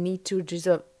like you need to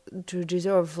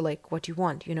deserve like what you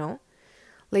want,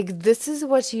 like this is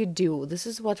what you do. This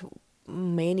is what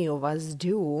many of us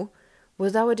do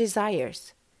with our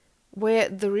desires, where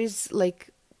there is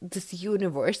like this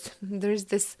universe, there's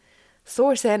this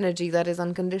source energy that is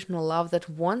unconditional love that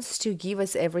wants to give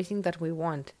us everything that we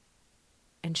want,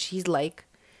 and she's like,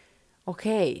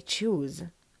 okay, choose.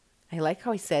 I like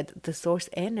how I said the source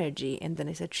energy and then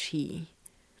I said she.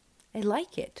 I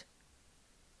like it.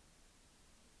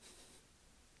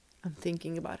 I'm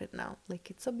thinking about it now. Like,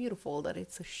 it's so beautiful that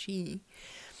it's a she.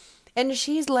 And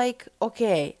she's like,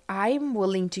 okay, I'm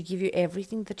willing to give you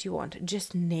everything that you want.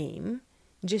 Just name,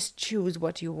 just choose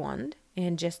what you want,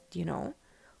 and just,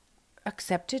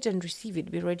 accept it and receive it.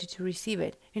 Be ready to receive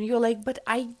it. And you're like, but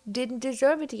I didn't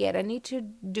deserve it yet. I need to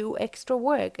do extra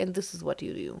work. And this is what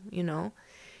you do,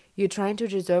 You're trying to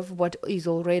deserve what is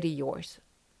already yours.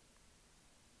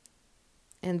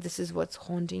 And this is what's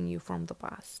haunting you from the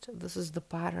past. This is the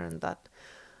pattern that,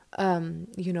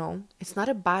 it's not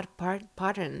a bad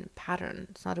pattern.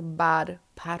 It's not a bad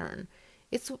pattern.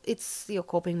 It's your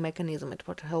coping mechanism.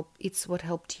 It's what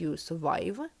helped you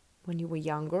survive when you were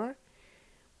younger.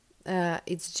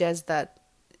 It's just that,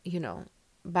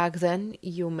 back then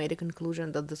you made a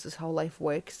conclusion that this is how life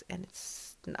works, and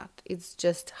it's not. It's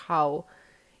just how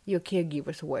your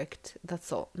caregivers worked.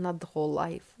 That's all. Not the whole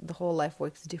life. The whole life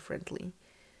works differently.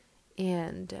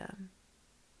 And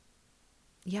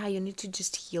you need to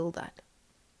just heal that.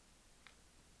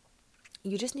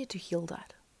 You just need to heal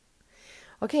that.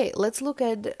 Okay, let's look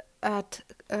at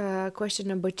question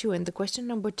number 2. And the question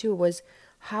number 2 was,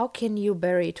 how can you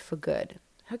bury it for good?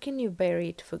 How can you bury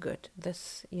it for good?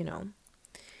 This,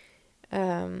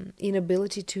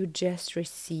 inability to just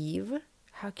receive.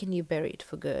 How can you bury it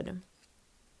for good?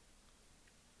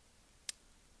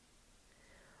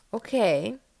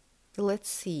 Okay, let's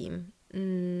see.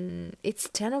 It's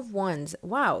 10 of Wands.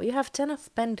 Wow, you have 10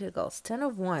 of Pentacles, 10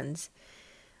 of Wands.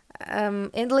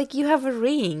 And like you have a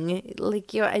ring,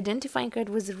 like your identifying card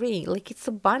was a ring. Like it's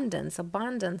abundance.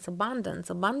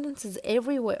 Abundance is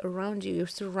everywhere around you. You're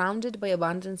surrounded by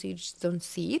abundance, you just don't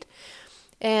see it.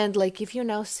 And like if you're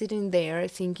now sitting there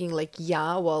thinking like,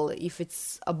 yeah, well, if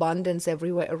it's abundance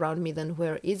everywhere around me, then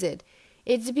where is it?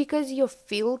 It's because your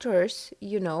filters,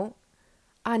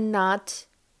 are not,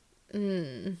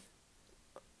 how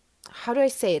do I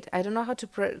say it? I don't know how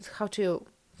to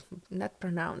not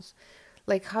pronounce.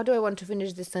 Like, how do I want to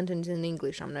finish this sentence in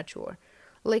English? I'm not sure.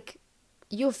 Like,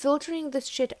 you're filtering this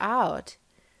shit out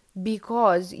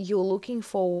because you're looking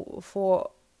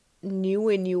for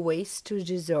new ways to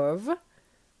deserve,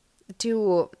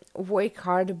 to work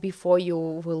hard before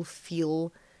you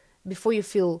feel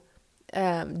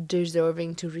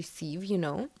deserving to receive,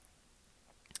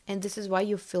 And this is why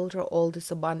you filter all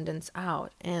this abundance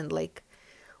out. And like,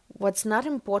 what's not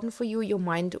important for you, your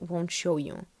mind won't show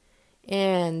you.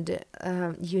 And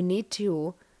you need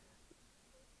to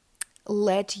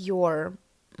let your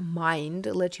mind,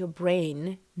 let your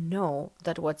brain know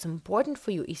that what's important for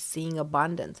you is seeing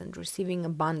abundance and receiving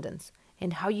abundance.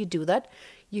 And how you do that?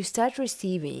 You start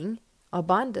receiving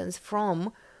abundance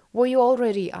from where you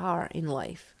already are in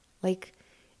life. Like,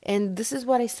 and this is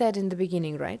what I said in the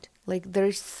beginning, right? Like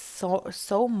there's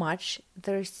so much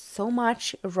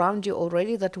around you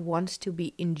already that wants to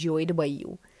be enjoyed by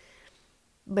you.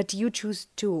 But you choose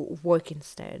to work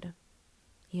instead,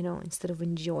 instead of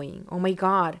enjoying. Oh my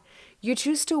God, you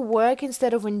choose to work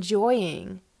instead of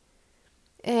enjoying.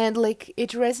 And like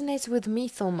it resonates with me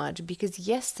so much because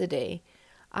yesterday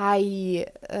I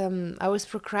was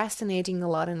procrastinating a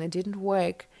lot and I didn't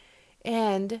work,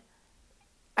 and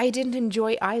I didn't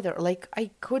enjoy either. Like I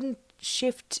couldn't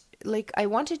shift. Like I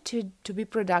wanted to be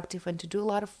productive and to do a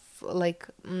lot of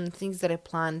things that I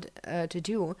planned to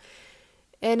do.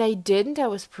 And I didn't. I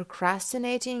was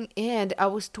procrastinating and I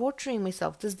was torturing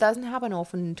myself. This doesn't happen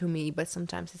often to me, but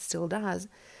sometimes it still does.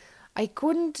 I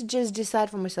couldn't just decide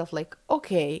for myself, like,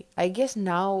 okay, I guess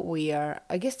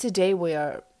today we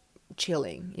are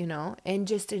chilling, and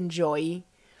just enjoy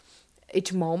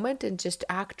each moment and just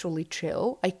actually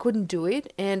chill. I couldn't do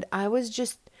it. And I was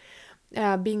just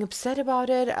being upset about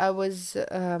it. I was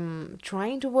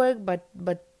trying to work,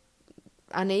 but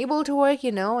unable to work,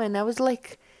 and I was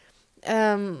like,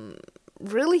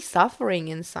 really suffering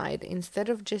inside instead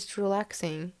of just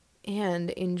relaxing and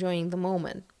enjoying the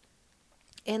moment.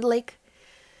 And like,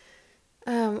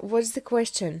 what's the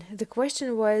question? The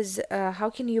question was,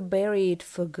 how can you bury it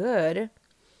for good?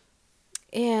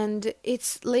 And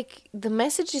it's like the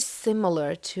message is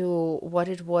similar to what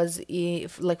it was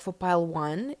for pile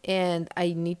 1. And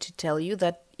I need to tell you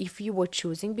that if you were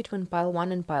choosing between pile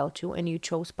 1 and pile 2 and you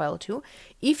chose pile 2,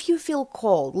 if you feel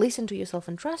called, listen to yourself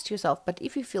and trust yourself. But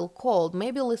if you feel called,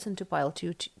 maybe listen to pile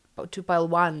 2 to pile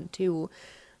 1 too,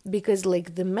 because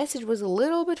like the message was a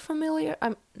little bit familiar.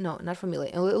 No, not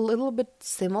familiar, a little bit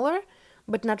similar,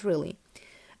 but not really.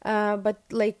 But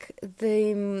like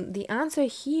the answer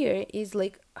here is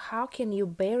like, how can you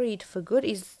bury it for good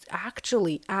is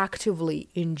actually actively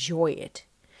enjoy it.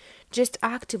 Just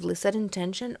actively set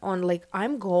intention on like,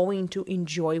 I'm going to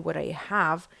enjoy what I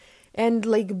have, and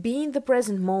like be in the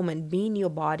present moment, be in your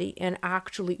body and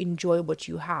actually enjoy what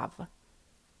you have,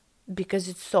 because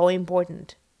it's so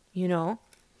important,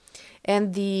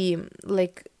 And the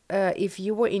if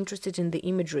you were interested in the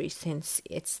imagery, since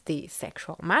it's the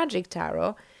sexual magic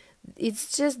tarot,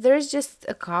 there's just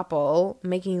a couple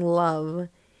making love,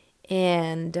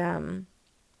 and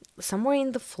somewhere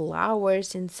in the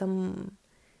flowers, in some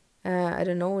I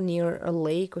don't know, near a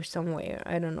lake or somewhere,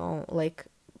 I don't know, like,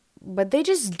 but they're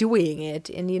just doing it,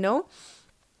 and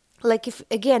like, if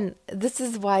again, this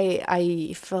is why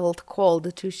I felt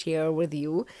called to share with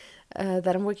you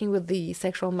that I'm working with the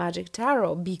Sexual Magic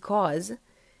Tarot, because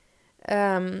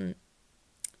um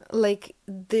like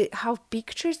how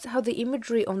the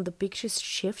imagery on the pictures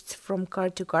shifts from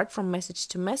card to card, from message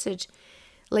to message.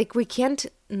 Like, we can't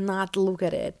not look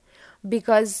at it,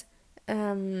 because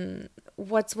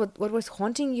what was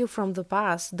haunting you from the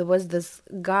past, there was this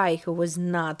guy who was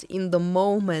not in the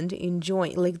moment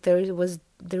enjoying. Like, there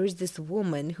is this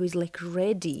woman who is like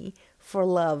ready for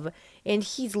love, and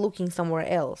he's looking somewhere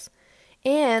else.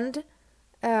 And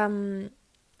um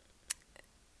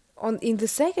on in the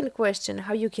second question,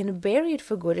 how you can bury it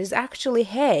for good, is actually,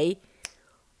 hey,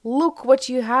 look what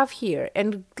you have here,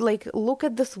 and like, look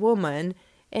at this woman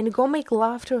and go make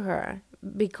love to her,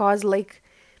 because like,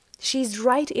 she's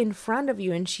right in front of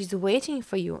you and she's waiting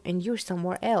for you, and you're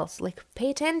somewhere else. Like, pay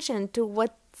attention to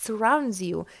what surrounds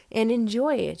you and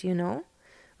enjoy it,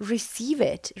 receive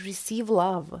it, receive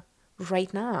love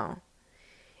right now.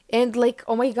 And like,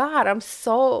 oh my god, I'm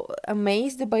so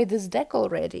amazed by this deck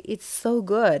already. It's so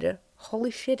good.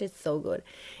 Holy shit, it's so good.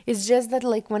 It's just that,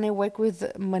 like, when I work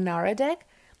with Manara deck,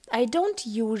 I don't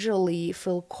usually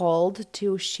feel called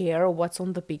to share what's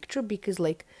on the picture, because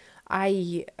like,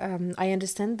 I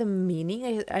understand the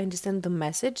meaning, I understand the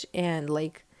message, and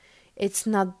like, it's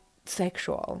not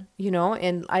sexual,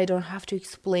 and I don't have to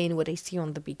explain what I see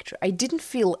on the picture.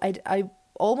 I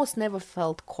almost never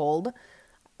felt called,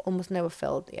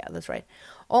 yeah, that's right,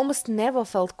 almost never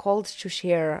felt called to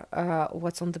share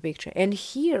what's on the picture. And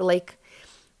here, like,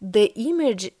 the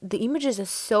images are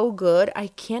so good, I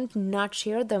can't not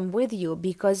share them with you,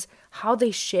 because how they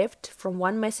shift from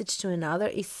one message to another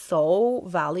is so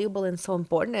valuable and so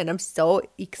important, and I'm so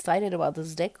excited about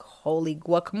this deck. Holy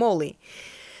guacamole.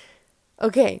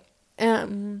 Okay.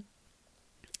 And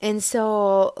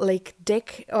so, like,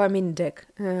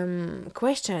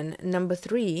 question number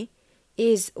 3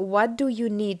 is, what do you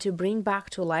need to bring back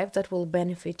to life that will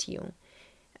benefit you?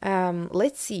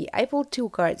 Let's see. I pulled 2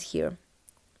 cards here.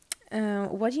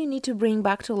 What you need to bring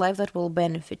back to life that will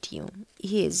benefit you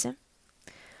is,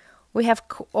 we have,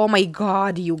 oh my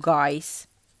god, you guys,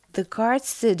 the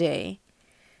cards today.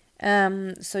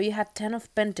 So you had 10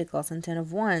 of Pentacles and 10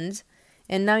 of Wands,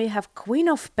 and now you have Queen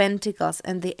of Pentacles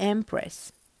and the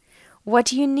Empress.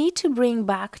 What you need to bring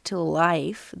back to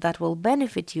life that will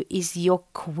benefit you is your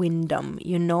queendom,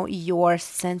 your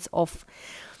sense of,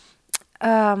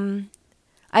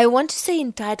 I want to say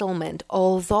entitlement,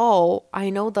 although I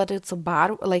know that it's a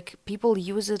bad, like, people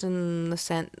use it in a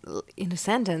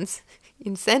sentence,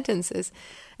 in sentences,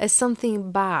 as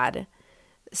something bad.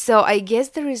 So I guess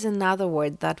there is another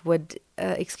word that would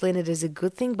explain it as a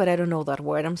good thing, but I don't know that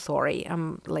word. I'm sorry.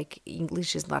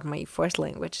 English is not my first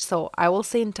language. So I will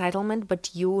say entitlement,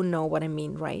 but you know what I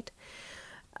mean, right?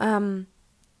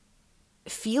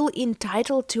 Feel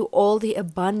entitled to all the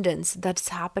abundance that's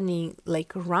happening,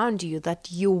 like, around you,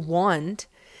 that you want.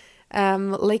 As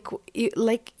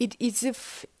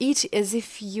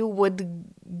if you would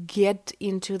get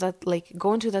into that, like,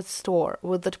 go into that store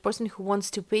with that person who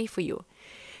wants to pay for you.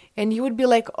 And you would be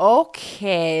like,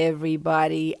 okay,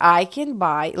 everybody, I can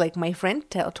buy, like, my friend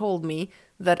told me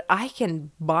that I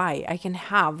can buy, I can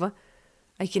have,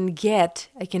 I can get,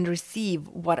 I can receive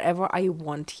whatever I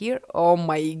want here. Oh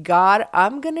my god,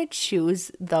 I'm gonna choose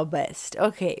the best.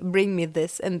 Okay, bring me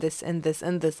this and this and this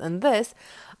and this and this.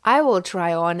 I will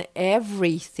try on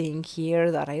everything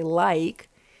here that I like,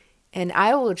 and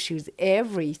I will choose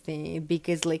everything,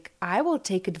 because, like, I will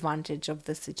take advantage of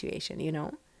the situation,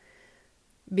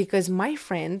 Because my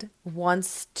friend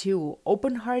wants to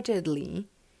open-heartedly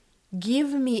give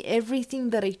me everything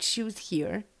that I choose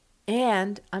here,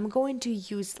 and I'm going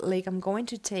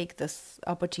to take this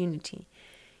opportunity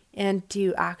and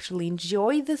to actually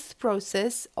enjoy this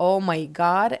process. Oh my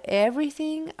god,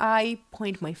 everything I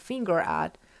point my finger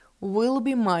at will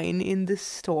be mine in this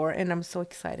store, and I'm so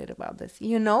excited about this.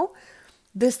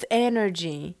 This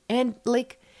energy. And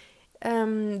like,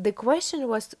 the question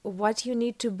was what you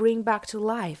need to bring back to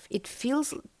life. It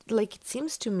seems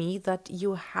to me that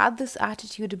you had this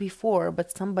attitude before,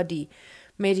 but somebody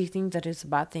made you think that it's a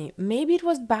bad thing. Maybe it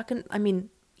was back in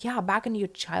your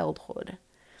childhood.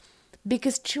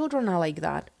 Because children are like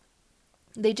that.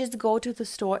 They just go to the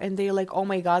store and they're like, oh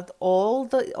my god, all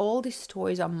these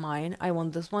toys are mine. I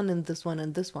want this one and this one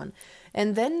and this one.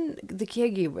 And then the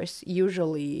caregivers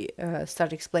usually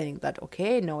start explaining that,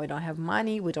 okay, no, I don't have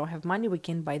money. We don't have money. We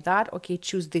can buy that. Okay,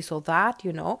 choose this or that,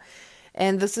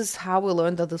 And this is how we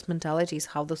learn that this mentality is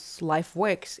how this life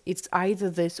works. It's either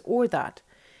this or that.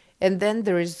 And then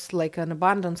there is like an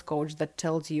abundance coach that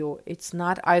tells you it's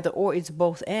not either or, it's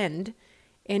both and.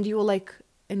 And you're like,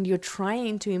 and you're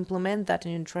trying to implement that,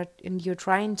 and you're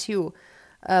trying to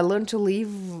learn to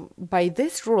live by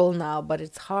this rule now, but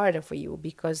it's harder for you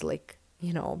because, like,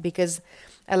 because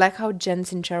I like how Jen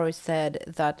Sincero said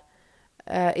that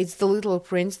it's the little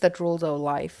prince that rules our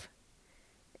life.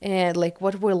 And like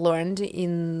what we learned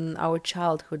in our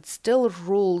childhood still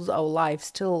rules our life,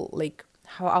 still like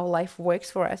how our life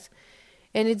works for us.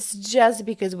 And it's just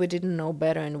because we didn't know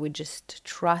better and we just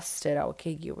trusted our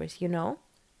caregivers.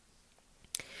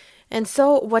 And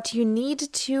so, what you need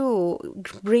to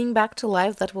bring back to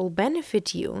life that will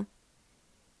benefit you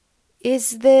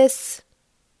is this,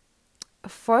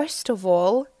 first of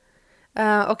all,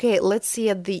 okay, let's see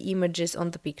at the images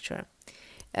on the picture.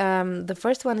 The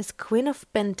first one is Queen of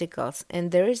Pentacles,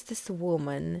 and there is this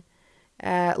woman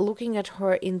looking at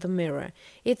her in the mirror.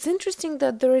 It's interesting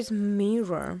that there is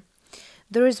mirror.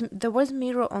 There was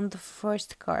mirror on the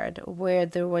first card where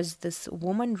there was this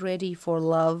woman ready for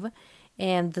love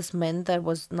and this man that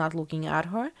was not looking at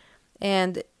her,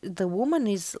 and the woman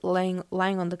is lying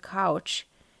on the couch,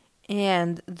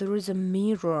 and there is a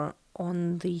mirror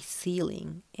on the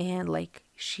ceiling, and like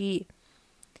she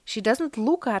doesn't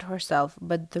look at herself,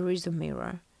 but there is a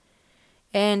mirror.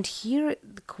 And here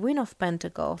the Queen of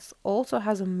Pentacles also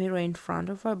has a mirror in front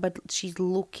of her, but she's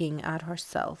looking at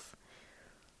herself.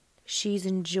 She's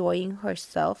enjoying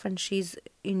herself, and she's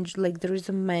in, like, there is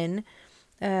a man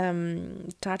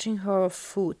touching her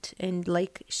foot, and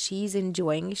like she's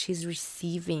enjoying, she's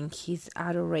receiving his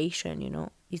adoration.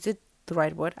 Is it the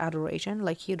right word, adoration?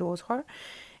 Like he adores her,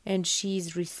 and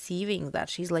she's receiving that.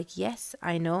 She's like, yes,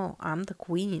 I know, I'm the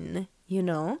queen.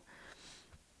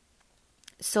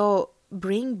 So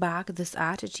bring back this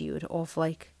attitude of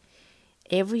like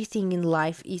everything in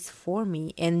life is for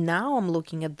me. And now I'm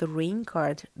looking at the Ring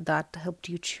card that helped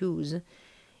you choose,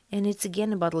 and it's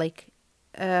again about like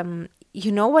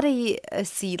what I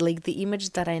see, like the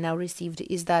image that I now received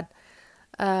is that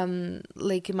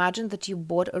like imagine that you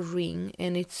bought a ring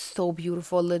and it's so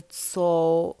beautiful, it's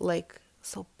so like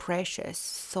so precious,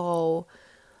 so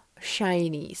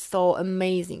shiny, so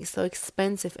amazing, so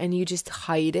expensive, and you just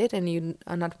hide it and you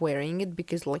are not wearing it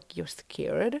because like you're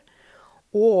scared,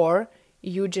 or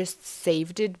you just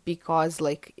saved it because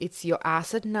like it's your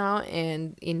asset now,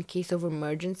 and in case of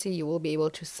emergency you will be able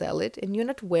to sell it, and you're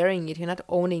not wearing it, you're not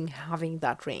owning having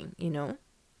that ring.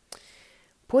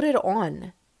 Put it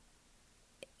on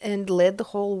and let the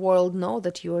whole world know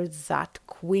that you're that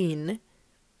queen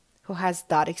who has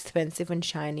that expensive and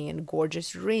shiny and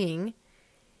gorgeous ring,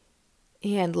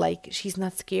 and like she's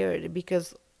not scared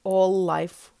because all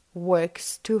life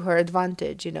works to her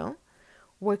advantage,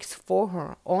 works for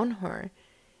her, on her,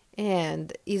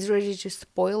 and is ready to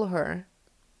spoil her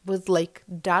with like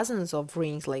dozens of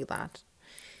rings like that.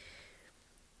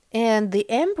 And the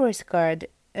Empress card,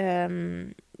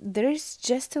 there's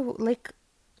just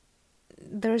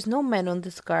there's no man on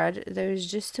this card, there's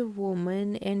just a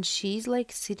woman, and she's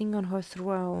like sitting on her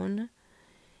throne,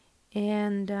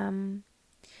 and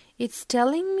it's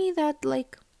telling me that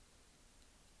like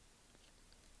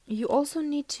you also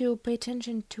need to pay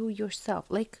attention to yourself,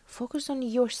 like focus on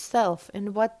yourself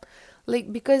and what,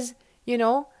 like, because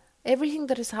everything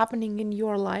that is happening in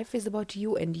your life is about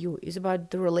you, and you is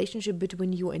about the relationship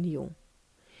between you and you.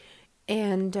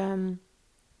 And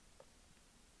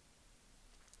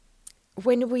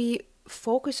when we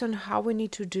focus on how we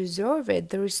need to deserve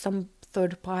it, there is some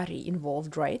third party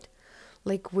involved, right?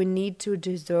 Like we need to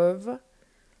deserve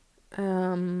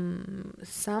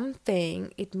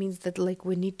something. It means that like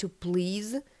we need to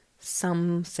please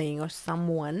something or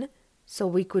someone so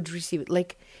we could receive it.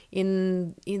 Like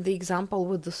in the example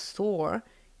with the store,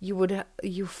 you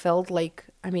felt like,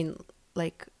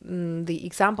 the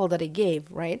example that I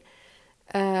gave, right?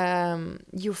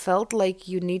 You felt like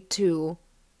you need to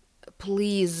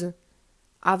please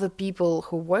other people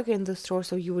who work in the store,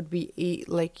 so you would be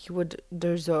like you would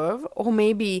deserve, or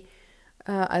maybe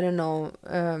I don't know,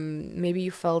 maybe you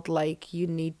felt like you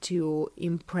need to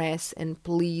impress and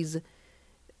please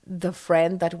the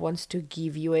friend that wants to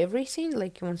give you everything,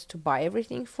 like he wants to buy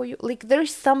everything for you. Like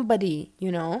there's somebody,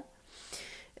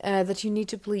 that you need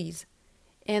to please.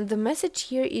 And the message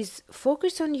here is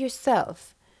focus on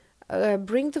yourself.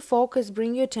 Bring the focus,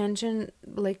 bring your attention,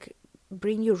 like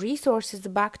bring your resources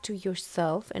back to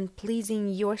yourself and pleasing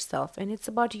yourself. And it's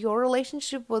about your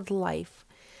relationship with life.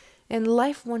 And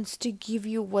life wants to give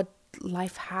you what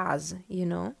life has.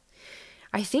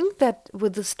 I think that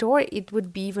with the store, it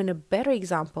would be even a better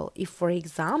example if, for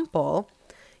example,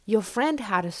 your friend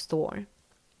had a store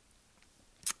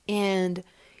and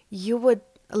you would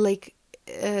like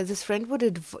this friend would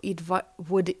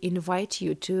invite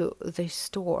you to the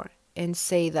store, and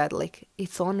say that like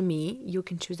it's on me, you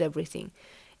can choose everything.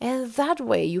 And that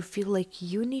way you feel like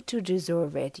you need to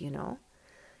deserve it, you know?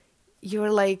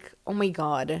 You're like, oh my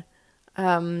God,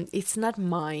 it's not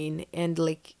mine, and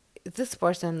like this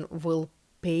person will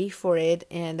pay for it,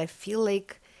 and I feel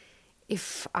like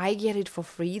if I get it for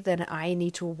free, then I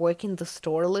need to work in the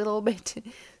store a little bit,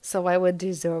 so I would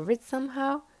deserve it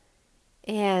somehow.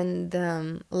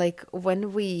 And like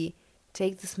when we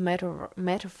take this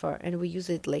metaphor and we use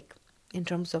it like in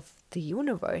terms of the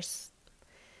universe,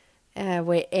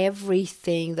 where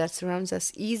everything that surrounds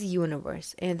us is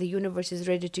universe, and the universe is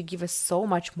ready to give us so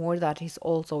much more that is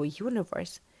also a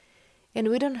universe. And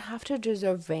we don't have to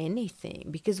deserve anything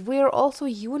because we are also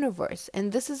universe.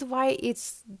 And this is why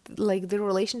it's like the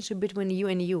relationship between you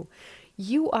and you.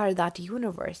 You are that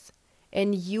universe,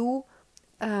 and you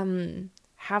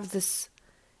have this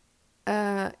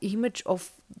image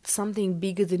of something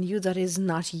bigger than you that is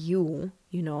not you,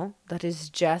 you know, that is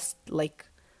just like,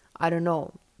 I don't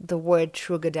know, the word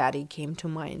sugar daddy came to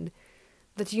mind.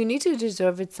 That you need to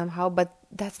deserve it somehow, but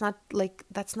that's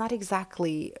not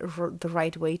exactly the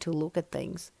right way to look at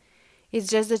things. It's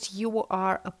just that you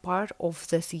are a part of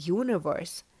this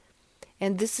universe,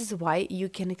 and this is why you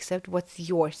can accept what's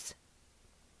yours.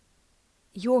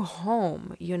 Your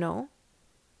home, you know?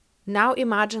 Now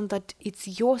imagine that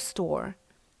it's your store,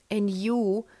 and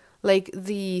you, like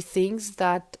the things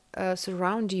that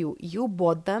surround you, you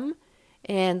bought them,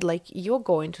 and like you're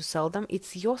going to sell them.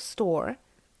 It's your store,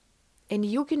 and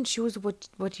you can choose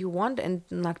what you want and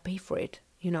not pay for it,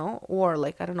 you know? Or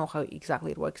like, I don't know how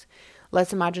exactly it works.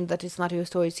 Let's imagine that it's not your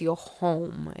store, it's your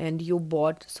home, and you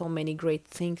bought so many great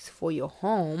things for your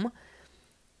home,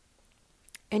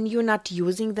 and you're not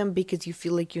using them because you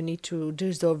feel like you need to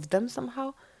deserve them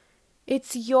somehow.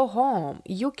 It's your home.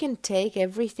 You can take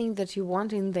everything that you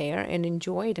want in there and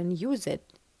enjoy it and use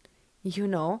it, you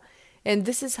know? And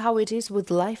this is how it is with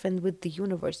life and with the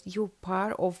universe. You're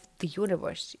part of the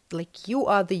universe. Like you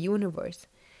are the universe.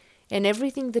 And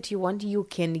everything that you want, you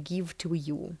can give to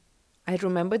you. I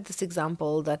remember this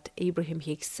example that Abraham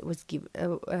Hicks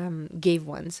gave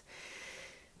once.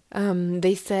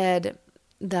 They said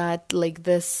that like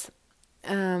this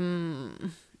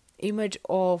image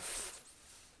of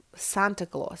Santa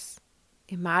Claus.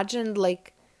 Imagine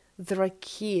like there are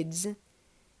kids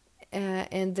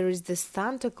and there is this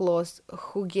Santa Claus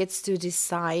who gets to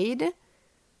decide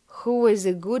who is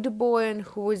a good boy and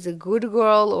who is a good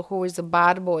girl, or who is a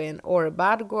bad boy or a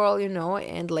bad girl, you know,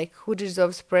 and like who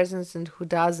deserves presents and who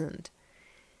doesn't.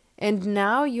 And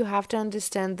now you have to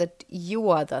understand that you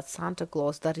are that Santa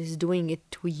Claus that is doing it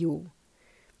to you.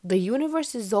 The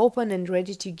universe is open and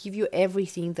ready to give you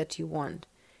everything that you want.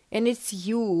 And it's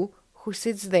you who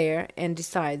sits there and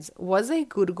decides, was I a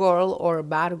good girl or a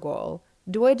bad girl?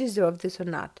 Do I deserve this or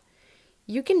not?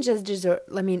 You can just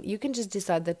you can just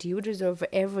decide that you deserve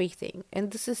everything.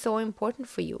 And this is so important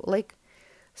for you. Like,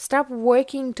 stop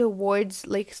working towards,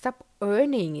 like, stop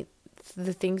earning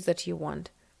the things that you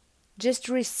want. Just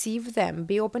receive them.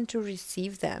 Be open to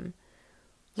receive them.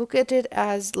 Look at it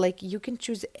as, like, you can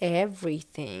choose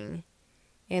everything.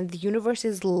 And the universe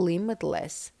is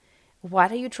limitless.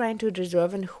 What are you trying to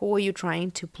deserve and who are you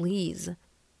trying to please?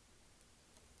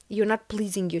 You're not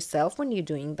pleasing yourself when you're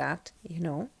doing that, you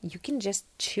know? You can just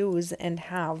choose and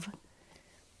have.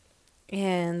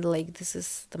 And like, this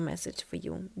is the message for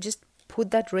you. Just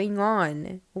put that ring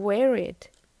on. Wear it.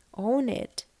 Own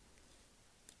it.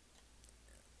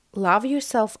 Love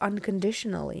yourself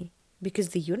unconditionally. Because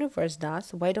the universe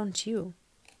does. Why don't you?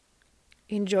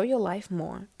 Enjoy your life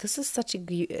more. This is such a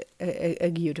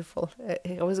beautiful...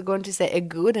 I was going to say a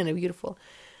good and a beautiful...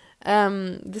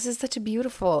 this is such a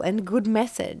beautiful and good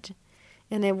message,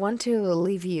 and I want to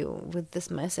leave you with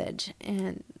this message.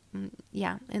 And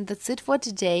yeah, and that's it for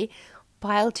today.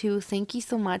 Pile 2, thank you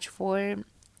so much for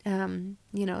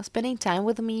spending time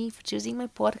with me, for choosing my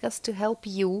podcast to help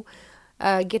you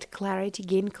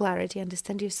gain clarity,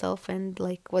 understand yourself and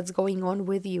like what's going on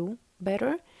with you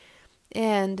better.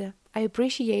 And I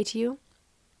appreciate you.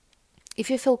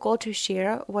 If you feel called to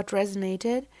share what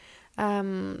resonated,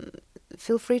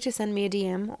 feel free to send me a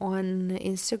DM on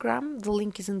Instagram. The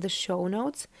link is in the show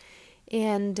notes.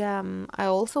 And I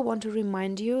also want to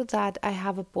remind you that I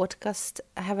have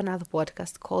another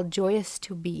podcast called Joyous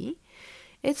to Be.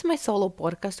 It's my solo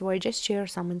podcast where I just share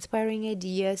some inspiring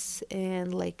ideas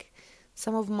and like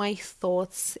some of my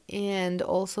thoughts, and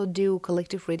also do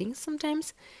collective readings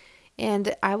sometimes.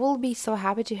 And I will be so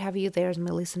happy to have you there as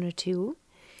my listener too.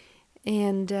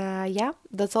 And yeah,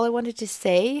 that's all I wanted to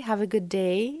say. Have a good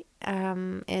day.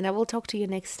 And I will talk to you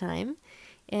next time.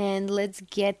 And let's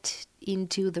get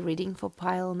into the reading for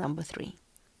pile number 3.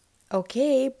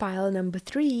 Okay, pile number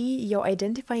 3. Your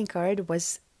identifying card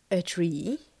was a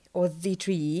tree or the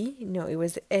tree. No, it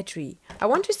was a tree. I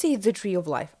want to say the tree of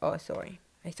life. Oh, sorry.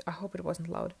 I hope it wasn't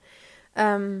loud.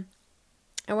 I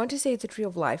want to say the tree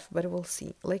of life, but we'll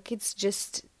see. Like, it's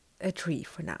just a tree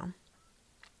for now.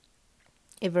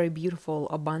 A very beautiful,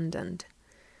 abundant,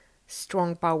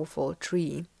 strong, powerful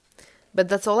tree. But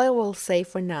that's all I will say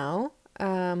for now.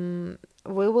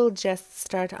 We will just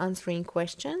start answering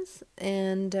questions,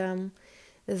 and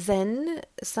then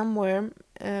somewhere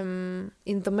in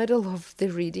the middle of the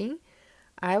reading,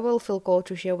 I will feel called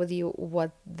to share with you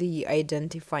what the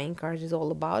identifying card is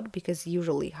all about, because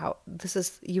this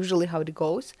is usually how it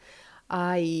goes.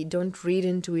 I don't read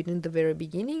into it in the very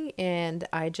beginning, and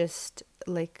I just,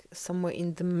 like, somewhere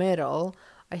in the middle,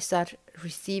 I start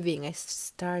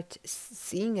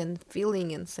seeing and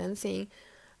feeling and sensing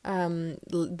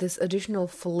this additional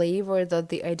flavor that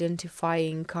the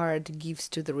identifying card gives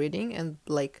to the reading, and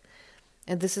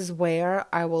this is where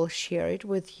I will share it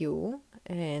with you,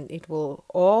 and it will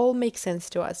all make sense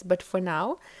to us. But for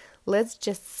now, let's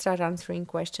just start answering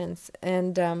questions.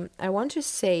 And I want to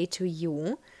say to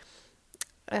you,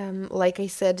 like I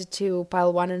said to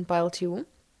pile 1 and pile 2,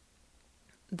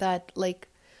 that, like,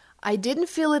 I didn't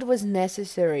feel it was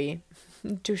necessary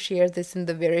to share this in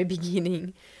the very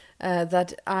beginning,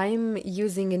 that I'm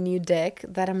using a new deck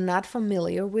that I'm not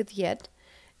familiar with yet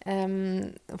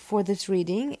for this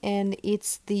reading, and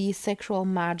it's the Sexual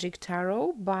Magic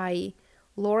Tarot by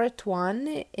Laura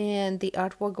Tuan, and the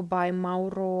artwork by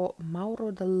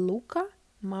Mauro De Luca.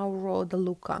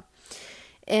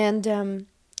 And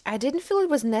I didn't feel it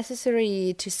was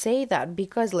necessary to say that,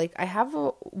 because, like, I have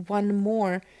one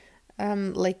more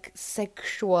like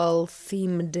sexual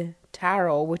themed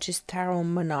tarot, which is Tarot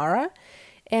Manara,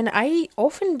 and I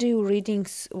often do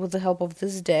readings with the help of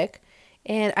this deck,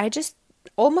 and I just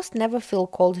almost never feel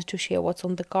called to share what's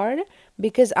on the card,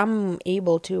 because I'm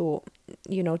able to,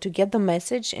 to get the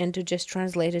message and to just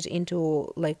translate it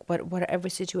into, like, whatever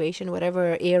situation,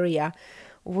 whatever area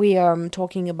we are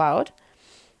talking about.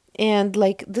 And,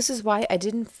 like, this is why I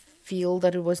didn't feel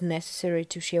that it was necessary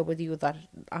to share with you that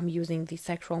I'm using the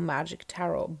Sexual Magic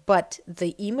Tarot. But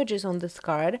the images on this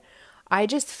card, I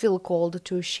just feel called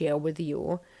to share with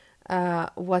you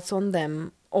what's on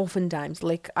them oftentimes.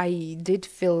 Like, I did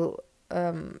feel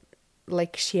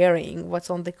like sharing what's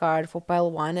on the card for pile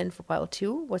 1 and for pile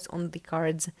 2, what's on the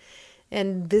cards.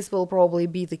 And this will probably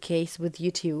be the case with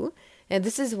you too. And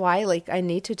this is why, like, I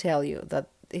need to tell you that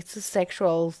it's a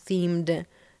sexual themed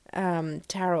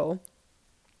tarot.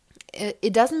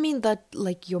 It doesn't mean that,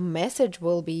 like, your message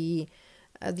will be,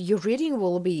 your reading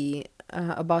will be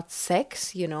about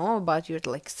sex, about your,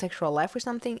 like, sexual life or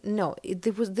something. No,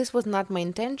 this was not my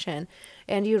intention.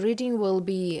 And your reading will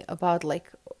be about,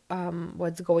 like,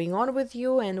 what's going on with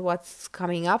you and what's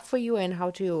coming up for you, and how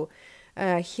to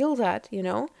heal that,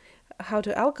 how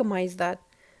to alchemize that.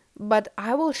 But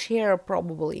I will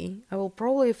probably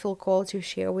feel called to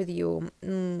share with you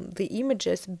the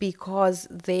images, because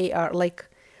they are, like,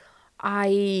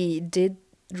 I did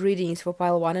readings for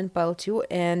pile 1 and pile 2,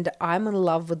 and I'm in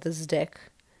love with this deck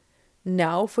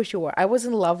now, for sure. I was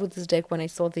in love with this deck when I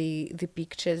saw the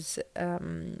pictures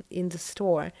in the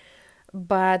store,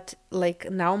 but, like,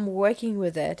 now I'm working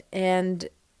with it, and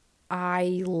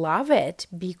I love it,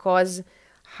 because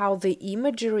how the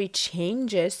imagery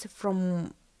changes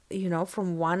from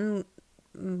one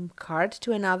card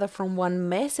to another, from one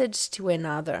message to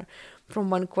another, from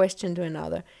one question to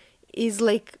another, is,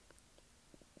 like,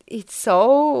 it's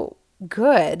so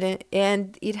good,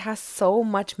 and it has so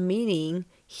much meaning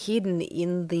hidden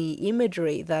in the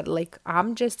imagery that, like,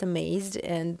 I'm just amazed,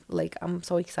 and, like, I'm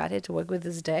so excited to work with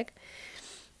this deck.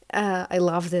 I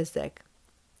love this deck.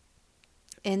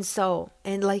 And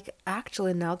like,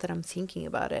 actually, now that I'm thinking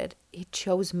about it, it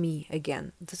chose me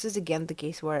again. This is again the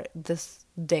case where this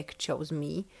deck chose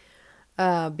me,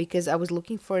 because I was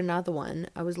looking for another one.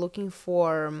 I was looking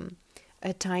for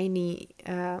a tiny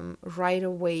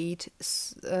Rider-Waite,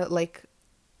 like,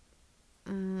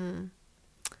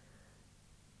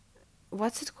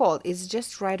 what's it called? It's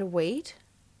just Rider-Waite?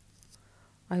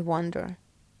 I wonder.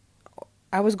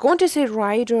 I was going to say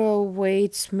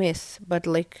Rider-Waite Smith, but,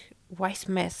 like, why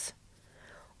Smith?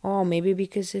 Oh, maybe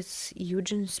because it's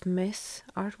Eugene Smith,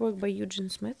 artwork by Eugene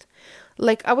Smith.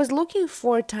 Like, I was looking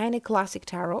for a tiny classic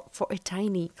tarot,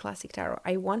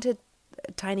 I wanted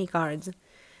tiny cards.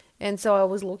 And so I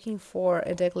was looking for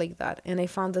a deck like that, and I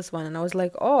found this one, and I was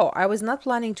like, oh, I was not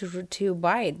planning to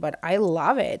buy it, but I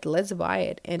love it. Let's buy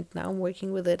it. And now I'm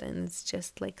working with it, and it's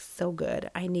just, like, so good.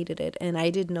 I needed it, and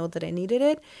I didn't know that I needed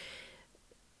it.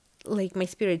 like my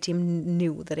spirit team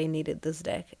knew that I needed this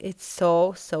deck. It's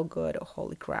so good.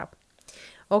 Holy crap.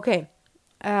 Okay.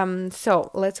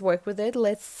 So let's work with it.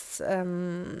 Let's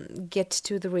get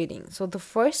to the reading. So the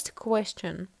first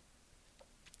question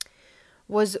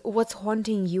was, what's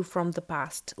haunting you from the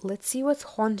past? Let's see what's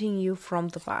haunting you from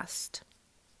the past.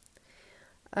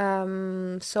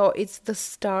 So it's the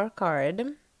Star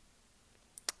card.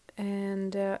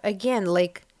 And again,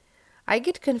 like, I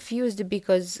get confused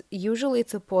because usually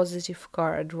it's a positive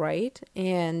card, right?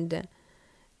 And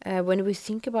when we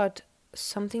think about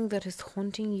something that is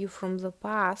haunting you from the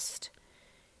past,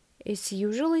 it's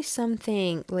usually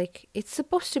something like, it's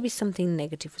supposed to be something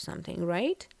negative or something,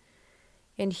 right?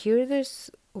 And here there's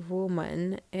a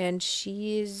woman, and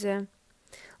she is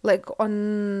like,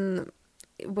 when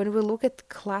we look at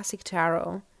classic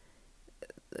tarot,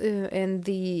 and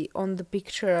on the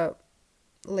picture,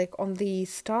 like on the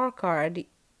Star card,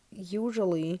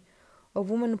 usually a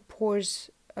woman pours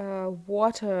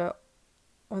water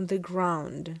on the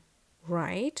ground,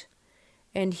 right?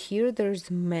 And here there's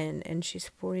man, and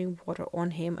she's pouring water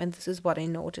on him, and this is what I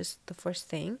noticed, the first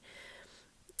thing.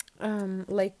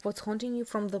 Like, what's haunting you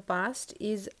from the past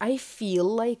is, I feel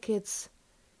like it's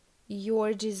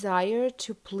your desire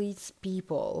to please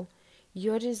people,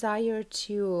 your desire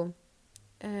to,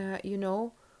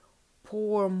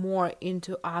 pour more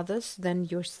into others than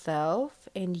yourself.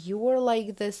 And you are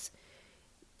like this,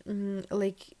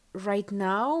 like right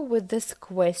now with this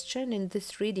question in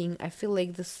this reading, I feel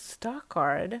like the Star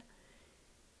card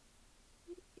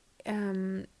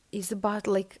is about,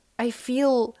 like, I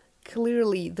feel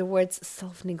clearly the words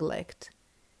self-neglect.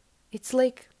 It's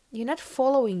like you're not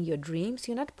following your dreams,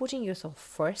 you're not putting yourself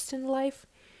first in life.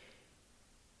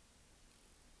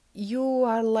 You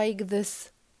are like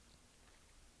this,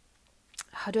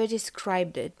 how do I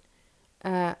describe it?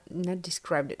 Not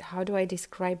described it. How do I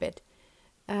describe it?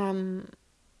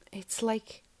 It's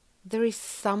like there is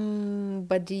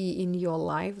somebody in your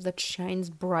life that shines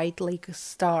bright like a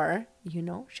star,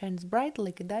 shines bright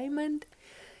like a diamond.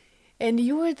 And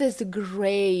you are this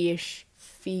grayish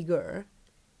figure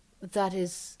that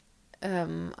is,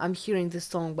 I'm hearing this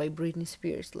song by Britney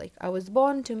Spears, like, I was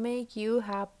born to make you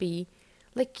happy.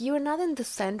 Like, you're not in the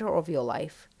center of your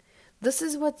life. This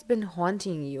is what's been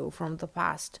haunting you from the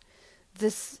past.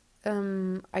 This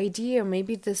idea,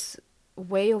 maybe this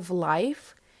way of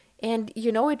life. And, it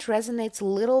resonates a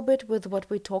little bit with what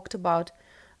we talked about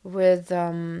with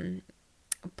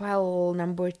pile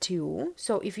number 2.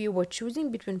 So if you were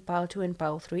choosing between pile 2 and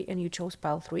pile 3 and you chose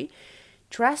pile 3,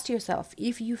 trust yourself.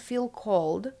 If you feel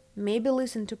called, maybe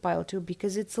listen to pile 2,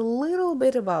 because it's a little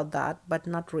bit about that, but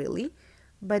not really.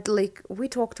 But like we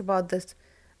talked about this,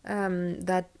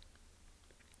 that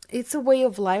it's a way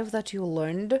of life that you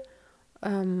learned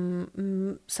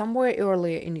somewhere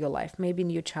earlier in your life, maybe in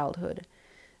your childhood,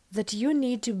 that you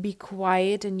need to be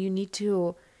quiet and you need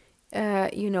to,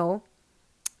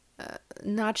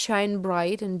 not shine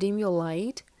bright and dim your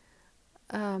light,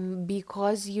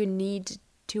 because you need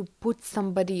to put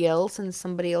somebody else and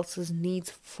somebody else's needs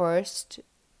first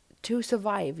to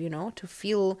survive, to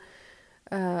feel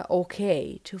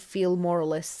okay, to feel more or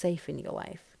less safe in your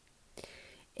life.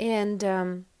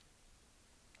 And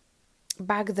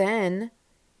back then,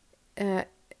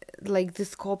 like,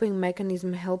 this coping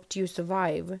mechanism helped you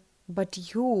survive,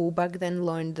 but you back then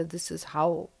learned that this is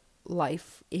how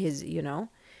life is,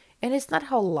 and it's not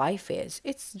how life is,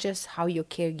 it's just how your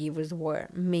caregivers were,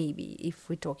 maybe, if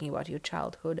we're talking about your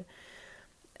childhood.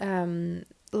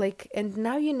 Like, and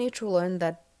now you need to learn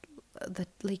that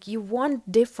like, you want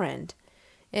different.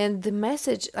 And the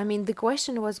message, I mean, the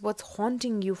question was, what's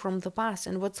haunting you from the past?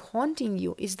 And what's haunting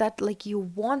you is that, like, you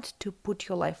want to put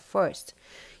your life first.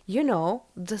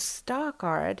 The Star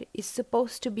card is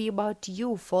supposed to be about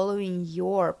you following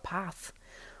your path,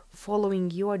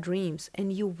 following your dreams,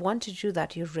 and you want to do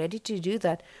that. You're ready to do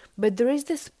that. But there is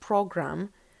this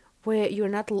program where you're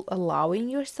not allowing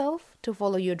yourself to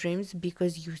follow your dreams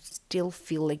because you still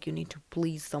feel like you need to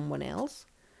please someone else.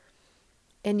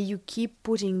 And you keep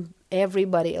putting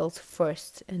everybody else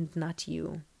first and not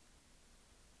you.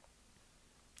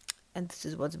 And this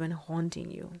is what's been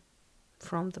haunting you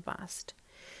from the past.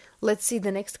 Let's see,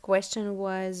 the next question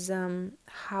was,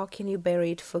 how can you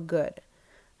bury it for good?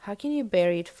 How can you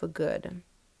bury it for good?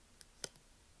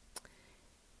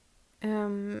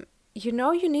 You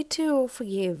need to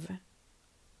forgive.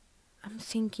 I'm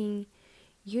thinking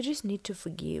you just need to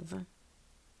forgive.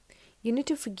 You need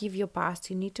to forgive your past.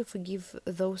 You need to forgive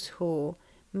those who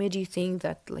made you think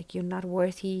that, like, you're not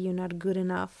worthy, you're not good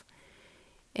enough.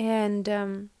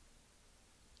 And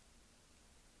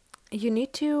you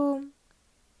need to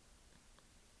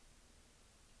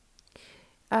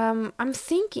I'm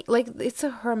thinking like it's a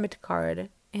hermit card,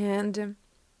 and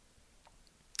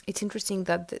it's interesting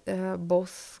that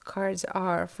both cards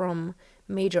are from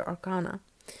major arcana.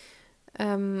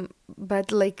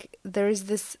 But like there is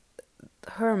this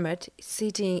hermit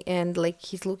sitting, and like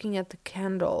he's looking at the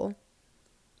candle,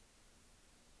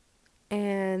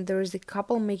 and there is a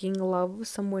couple making love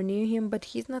somewhere near him, but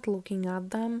he's not looking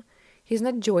at them. He's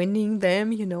not joining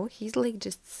them, He's like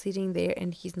just sitting there,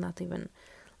 and he's not even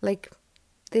like,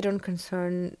 they don't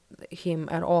concern him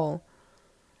at all.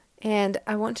 And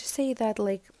I want to say that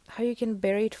like how you can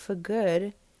bury it for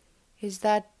good is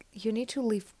that you need to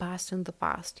leave past in the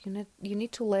past. You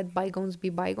need to let bygones be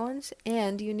bygones,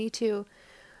 and you need to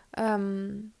I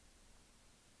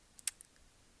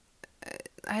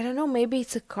don't know, maybe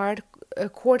it's a cord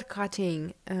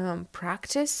cutting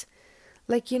practice.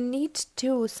 Like you need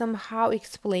to somehow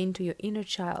explain to your inner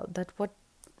child that what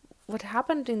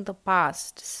happened in the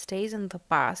past stays in the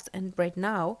past, and right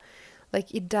now,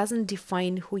 like it doesn't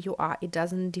define who you are. It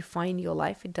doesn't define your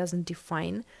life. It doesn't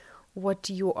define what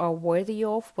you are worthy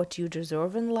of, what you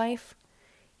deserve in life.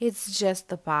 It's just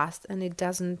the past, and it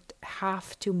doesn't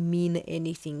have to mean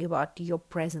anything about your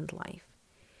present life.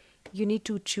 You need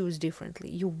to choose differently.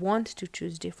 You want to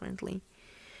choose differently.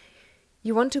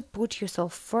 You want to put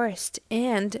yourself first,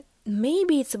 and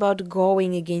maybe it's about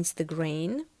going against the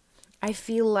grain. I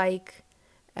feel like,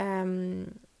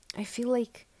 I feel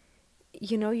like,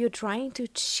 you're trying to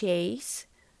chase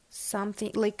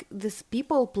something like this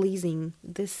people pleasing,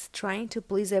 this trying to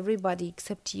please everybody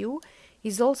except you,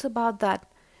 is also about that.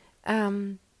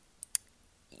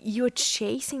 You're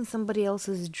chasing somebody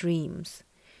else's dreams.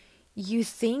 You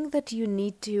think that you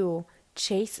need to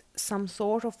chase some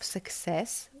sort of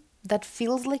success that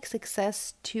feels like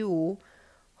success to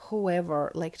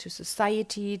whoever, like to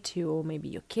society, to maybe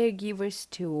your caregivers,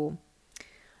 to,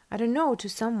 I don't know, to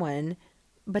someone,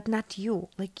 but not you.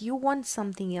 Like you want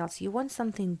something else. You want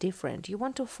something different. You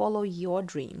want to follow your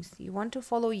dreams. You want to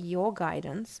follow your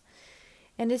guidance.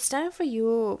 And it's time for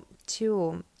you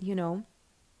to,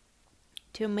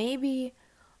 to maybe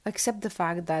accept the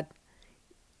fact that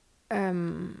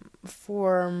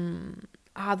for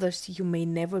others you may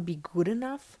never be good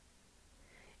enough.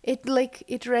 It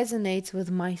resonates with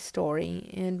my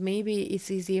story, and maybe it's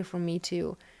easier for me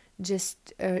to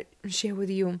just share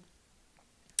with you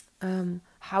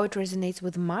how it resonates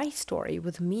with my story,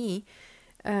 with me,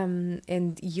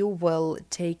 and you will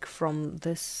take from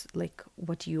this like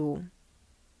what you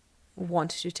want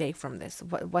to take from this,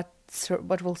 what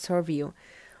will serve you.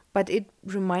 But it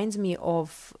reminds me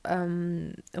of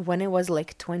when I was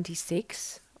like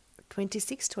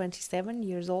 27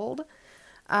 years old.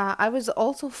 I was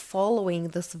also following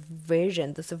this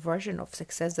version of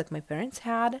success that my parents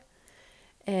had.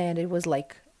 And it was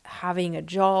like having a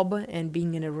job and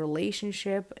being in a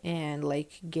relationship and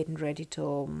like getting ready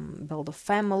to build a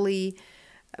family,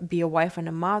 be a wife and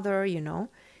a mother,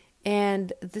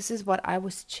 And this is what I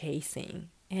was chasing.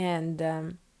 And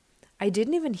I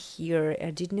didn't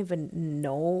even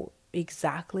know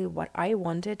exactly what I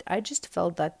wanted. I just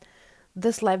felt that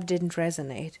this life didn't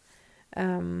resonate.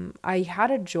 I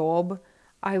had a job.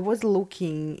 I was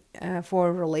looking for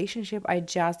a relationship. I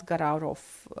just got out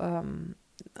of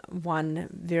one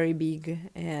very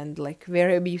big and like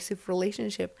very abusive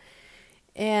relationship.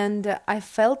 And I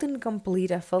felt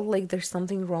incomplete. I felt like there's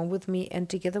something wrong with me. And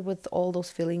together with all those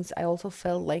feelings, I also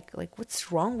felt like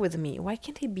what's wrong with me? Why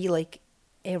can't I be like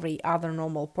every other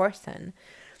normal person?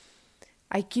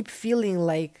 I keep feeling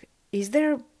like,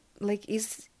 isn't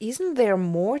there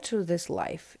more to this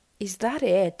life? Is that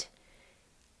it?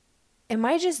 Am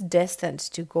I just destined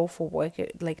to go for work,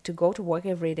 like to go to work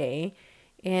every day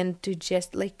and to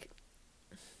just like,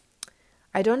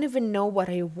 I don't even know what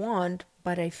I want,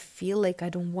 but I feel like I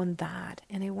don't want that.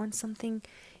 And I want something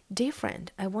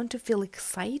different. I want to feel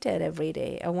excited every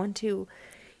day. I want to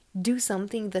do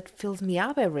something that fills me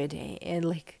up every day. And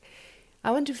like, I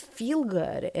want to feel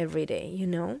good every day,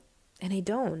 And I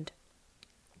don't.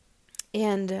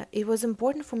 And it was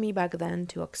important for me back then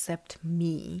to accept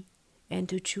me and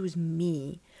to choose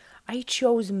me. I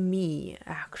chose me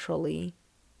actually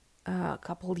a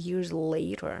couple years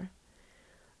later.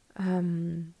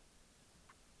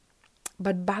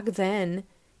 But back then,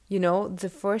 the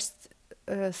first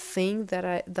thing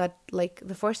the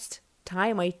first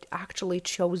time I actually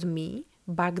chose me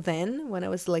back then when I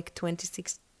was like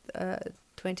 26 or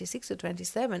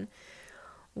 27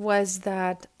 was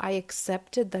that I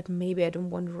accepted that maybe I don't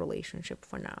want a relationship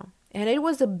for now. And it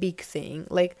was a big thing.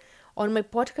 Like on my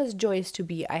podcast Joy is to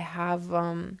Be, I have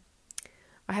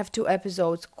 2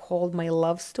 episodes called My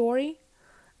Love Story,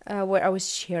 where I was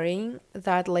sharing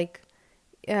that like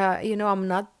I'm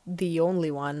not the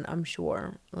only one, I'm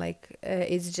sure. Like,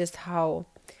 it's just how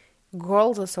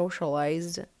girls are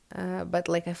socialized. But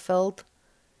like, I felt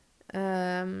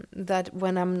that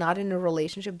when I'm not in a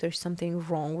relationship, there's something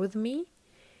wrong with me.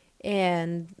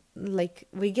 And like,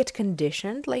 we get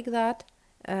conditioned like that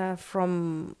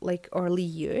from like early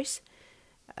years.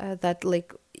 That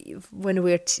like,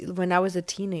 when I was a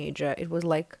teenager, it was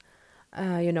like,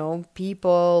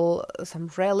 people,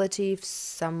 some relatives,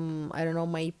 some, I don't know,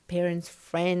 my parents'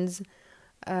 friends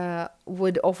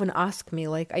would often ask me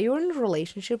like, "Are you in a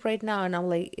relationship right now?" And I'm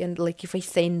like, and like, if I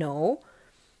say no,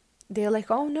 they're like,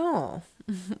 "Oh no,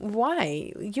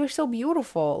 why? You're so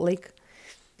beautiful. Like,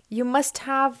 you must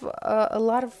have a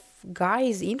lot of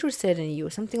guys interested in you,"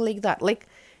 something like that. Like,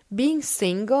 being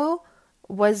single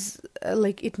was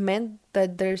like, it meant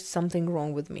that there's something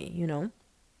wrong with me.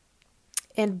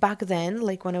 And back then,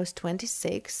 like when I was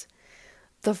 26,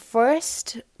 the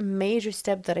first major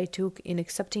step that I took in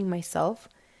accepting myself,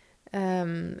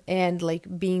 and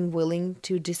like being willing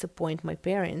to disappoint my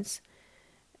parents,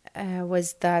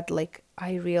 was that like,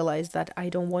 I realized that I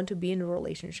don't want to be in a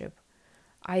relationship.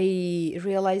 I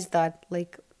realized that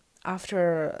like,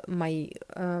 after my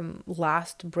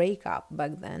last breakup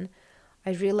back then,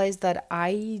 I realized that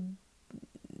I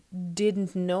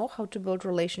didn't know how to build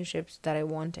relationships that I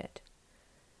wanted.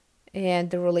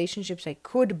 And the relationships I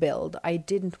could build, I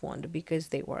didn't want, because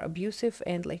they were abusive,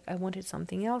 and like, I wanted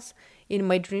something else. In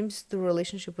my dreams, the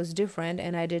relationship was different,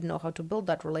 and I didn't know how to build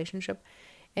that relationship.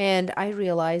 And I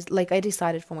realized, like, I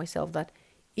decided for myself that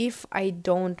if I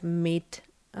don't meet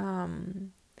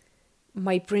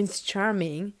my Prince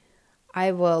Charming,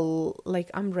 I will,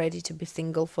 like, I'm ready to be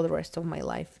single for the rest of my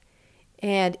life.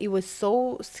 And it was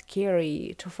so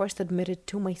scary to first admit it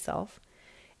to myself.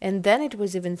 And then it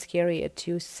was even scarier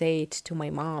to say it to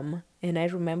my mom. And I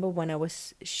remember when I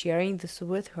was sharing this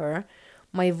with her,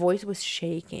 my voice was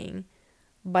shaking,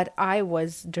 but I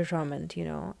was determined.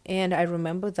 And I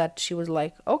remember that she was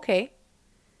like, okay.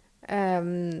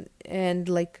 And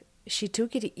like, she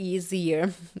took it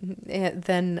easier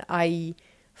than I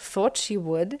thought she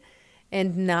would.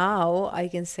 And now I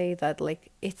can say that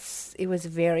like, it was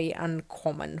very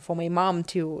uncommon for my mom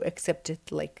to accept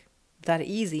it like that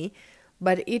easy,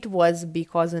 but it was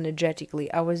because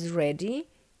energetically I was ready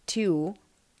to,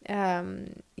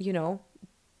 you know,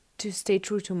 to stay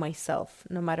true to myself,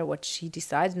 no matter what she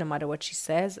decides, no matter what she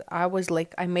says. I was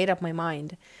like, I made up my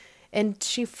mind, and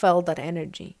she felt that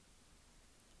energy.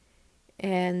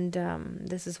 And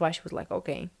this is why she was like,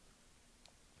 okay.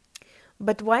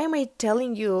 But why am I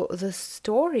telling you the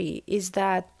story is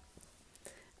that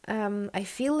I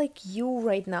feel like you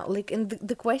right now, like in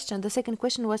the second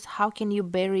question was, how can you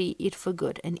bury it for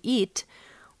good? And it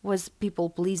was people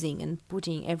pleasing and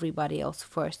putting everybody else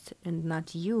first and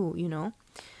not you.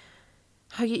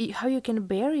 How you can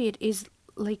bury it is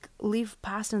like, leave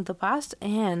past in the past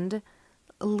and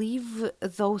leave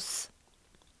those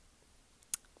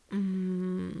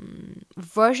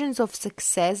versions of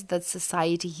success that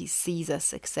society sees as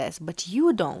success, but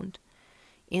you don't,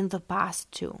 in the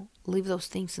past too. Leave those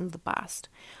things in the past,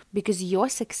 because your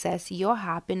success, your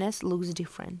happiness looks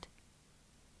different.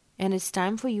 And it's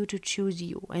time for you to choose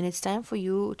you, and it's time for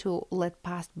you to let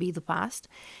past be the past,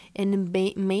 and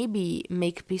maybe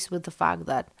make peace with the fact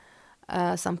that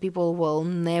some people will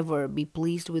never be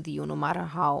pleased with you, no matter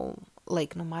how,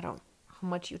 like, no matter how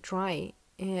much you try.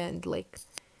 And like,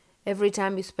 every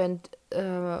time you spend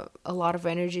a lot of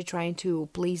energy trying to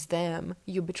please them,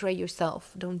 you betray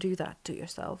yourself. Don't do that to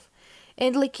yourself.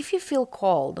 And like, if you feel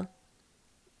called,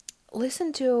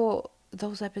 listen to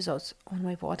those episodes on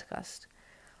my podcast.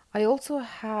 I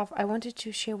wanted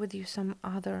to share with you some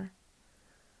other.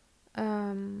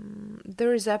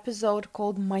 There is episode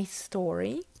called My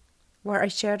Story, where I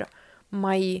shared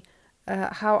my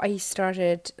how I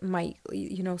started my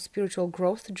spiritual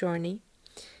growth journey.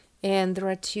 And there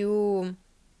are two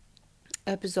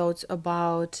episodes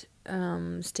about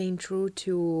staying true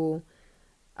to.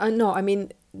 No, I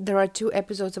mean, there are two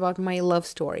episodes about my love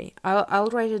story. I'll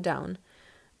write it down.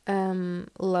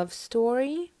 Love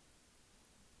story.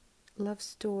 Love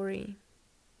story.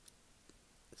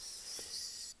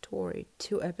 Story.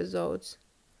 Two episodes.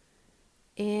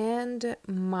 And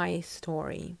my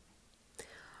story.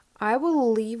 I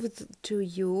will leave to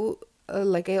you. I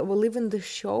will leave in the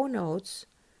show notes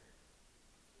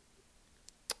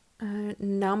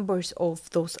numbers of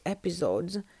those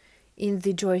episodes in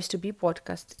the Joyous to Be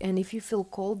podcast. And if you feel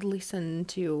called, listen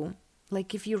to,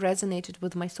 like, if you resonated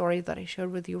with my story that I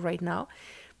shared with you right now,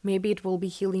 maybe it will be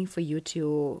healing for you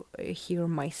to hear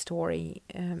my story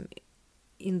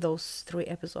in those 3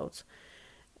 episodes.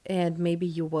 and maybe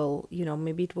you will,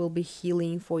 maybe it will be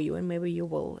healing for you, and maybe you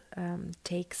will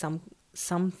take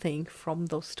something from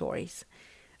those stories.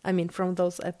 I mean, from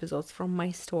those episodes, from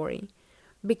my story,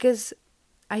 because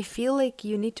I feel like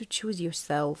you need to choose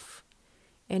yourself,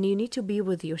 and you need to be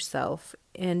with yourself.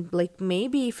 And like,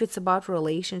 maybe if it's about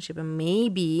relationship, and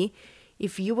maybe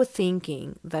if you were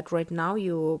thinking that right now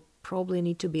you probably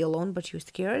need to be alone but you're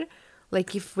scared,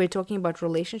 like if we're talking about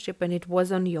relationship and it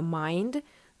was on your mind,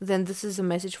 then this is a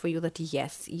message for you that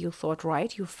yes, you thought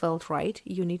right, you felt right,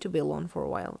 you need to be alone for a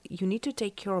while. You need to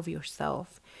take care of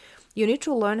yourself. You need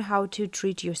to learn how to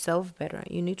treat yourself better.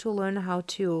 You need to learn how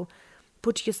to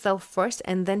put yourself first,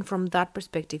 and then from that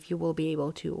perspective you will be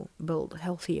able to build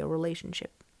healthier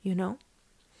relationship,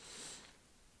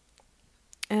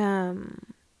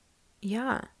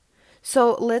 yeah.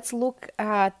 So let's look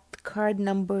at card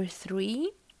number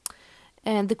 3.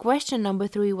 And the question number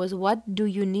 3 was, what do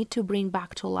you need to bring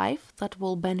back to life that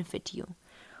will benefit you?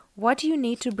 What do you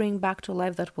need to bring back to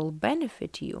life that will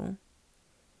benefit you?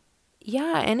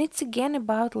 Yeah, and it's again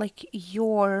about like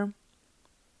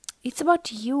it's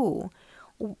about you,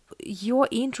 your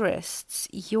interests,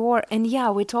 and yeah,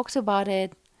 we talked about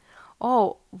it.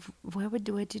 Oh,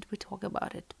 did we talk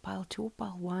about it? Pile 2,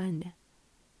 pile 1.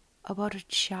 About a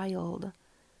child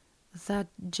that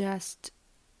just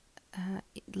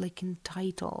like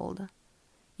entitled.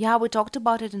 Yeah, we talked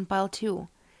about it in pile 2.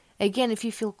 Again, if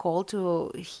you feel called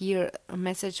to hear the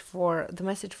message for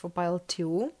pile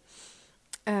 2,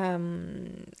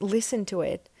 listen to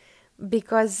it,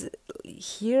 because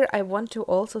here I want to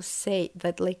also say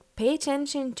that, like, pay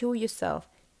attention to yourself.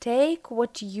 Take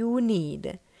what you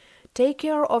need. Take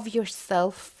care of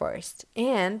yourself first.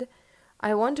 And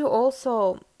I want to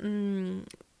also I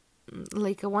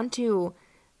want to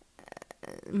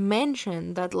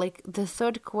mention that, like, the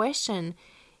third question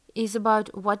is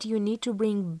about what you need to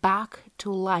bring back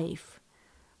to life.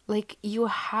 Like, you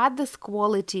had this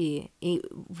quality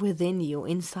within you,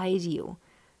 inside you,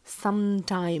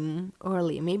 sometime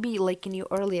early, maybe like in your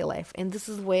earlier life. And this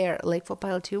is where, like, for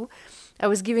pile 2, I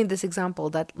was giving this example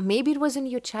that maybe it was in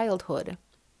your childhood,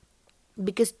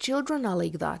 because children are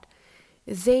like that.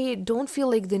 They don't feel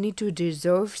like they need to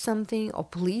deserve something or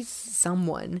please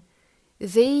someone.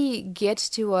 They get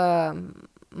to a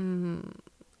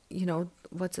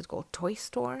what's it called, toy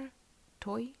store,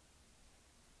 toy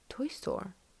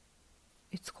store.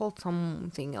 It's called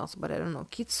something else, but I don't know,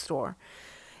 kids store.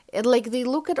 And like, they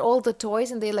look at all the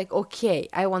toys and they're like, okay,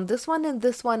 I want this one and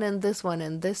this one and this one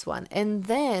and this one. And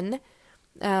then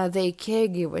the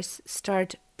caregivers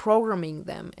start programming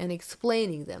them and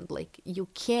explaining them, like, you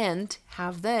can't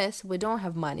have this, we don't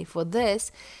have money for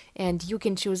this, and you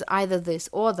can choose either this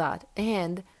or that.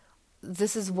 And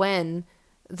this is when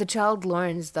the child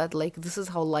learns that, like, this is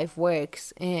how life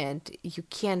works, and you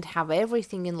can't have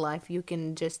everything in life. You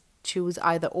can just choose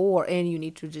either or, and you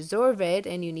need to deserve it,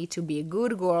 and you need to be a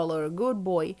good girl or a good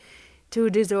boy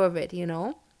to deserve it,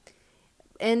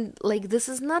 And like, this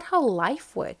is not how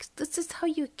life works. This is how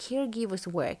your caregivers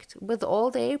worked with all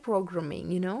their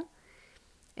programming,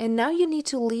 And now you need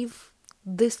to leave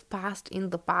this past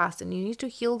in the past, and you need to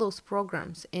heal those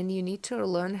programs, and you need to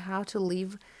learn how to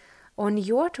live on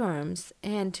your terms,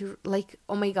 and to, like,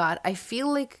 oh my God, I feel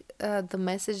like the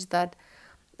message that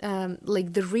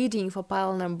like the reading for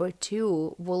pile number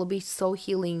 2 will be so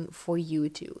healing for you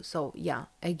too. So yeah,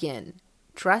 again,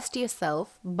 trust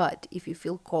yourself, but if you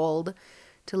feel called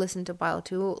to listen to pile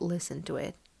 2, listen to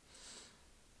it.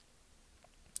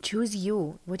 Choose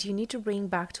you. What you need to bring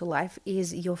back to life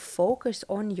is your focus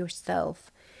on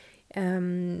yourself.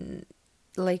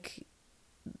 Like,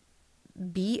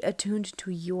 be attuned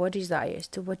to your desires,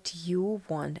 to what you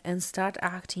want, and start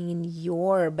acting in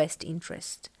your best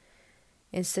interest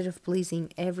instead of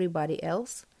pleasing everybody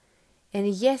else. And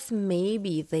yes,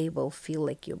 maybe they will feel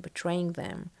like you're betraying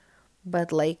them,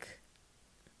 but like,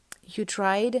 you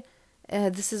tried.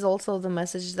 This is also the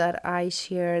message that I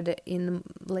shared in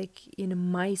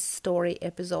my story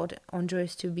episode on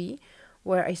Joyous to Be,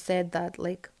 where I said that,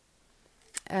 like,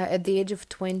 at the age of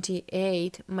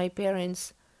 28, my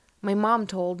mom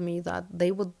told me that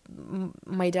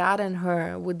my dad and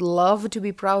her would love to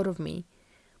be proud of me,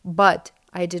 but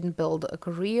I didn't build a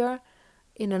career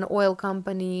in an oil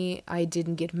company, I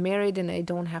didn't get married, and I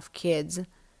don't have kids,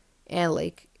 and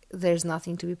like, there's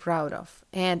nothing to be proud of.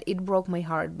 And it broke my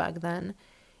heart back then.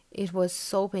 It was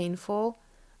so painful,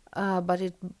 but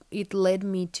it led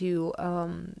me to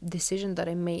decision that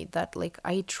I made, that, like,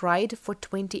 I tried for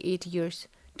 28 years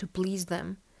to please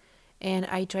them, and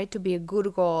I tried to be a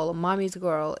good girl, mommy's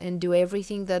girl, and do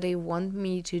everything that they want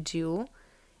me to do,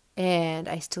 and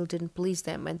I still didn't please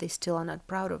them, and they still are not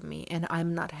proud of me, and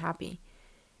I'm not happy.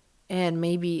 And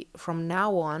maybe from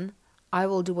now on, I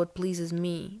will do what pleases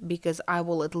me because I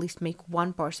will at least make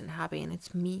one person happy, and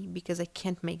it's me because I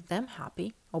can't make them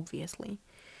happy, obviously.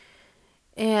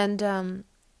 And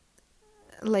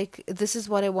like, this is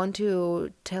what I want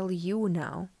to tell you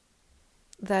now,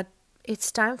 that it's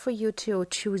time for you to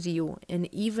choose you. And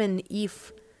even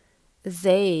if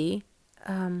they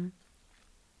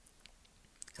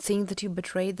think that you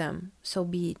betrayed them, so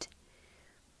be it.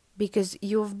 Because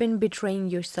you've been betraying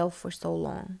yourself for so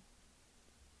long.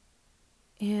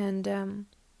 And I'm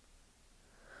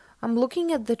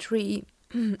looking at the tree,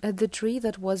 at the tree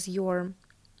that was your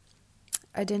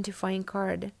identifying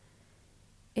card.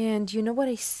 And you know what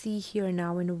I see here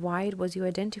now and why it was your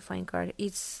identifying card?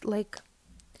 It's like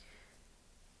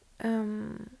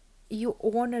you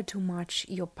honor too much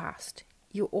your past.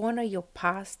 You honor your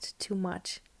past too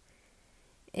much.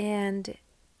 And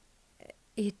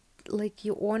it, like,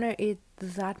 you honor it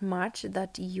that much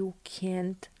that you're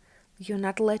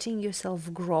not letting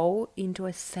yourself grow into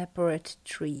a separate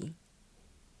tree.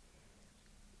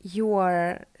 You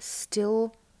are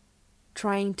still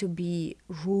trying to be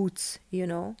roots,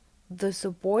 the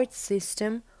support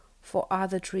system for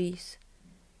other trees.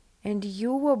 And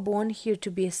you were born here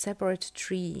to be a separate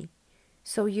tree.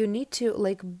 So you need to,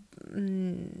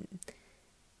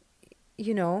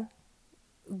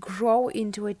 grow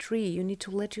into a tree. You need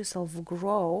to let yourself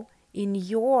grow in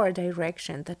your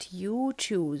direction that you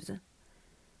choose.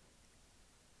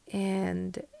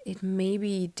 And it may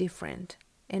be different.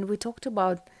 And we talked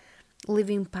about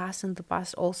living past in the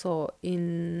past also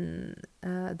in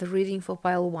the reading for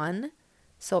pile 1.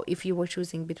 So if you were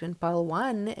choosing between pile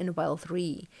 1 and pile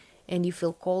 3 and you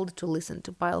feel called to listen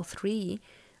to pile 3,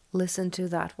 listen to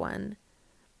that one.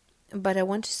 But I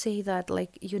want to say that,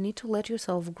 like, you need to let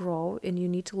yourself grow and you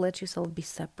need to let yourself be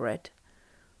separate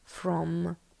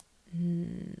from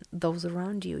those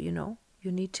around you,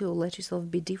 You need to let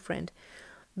yourself be different.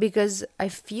 Because I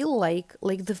feel like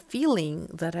the feeling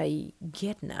that I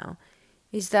get now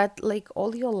is that, like,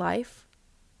 all your life,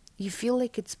 you feel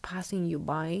like it's passing you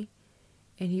by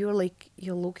and you're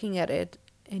looking at it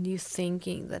and you're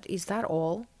thinking that, is that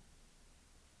all?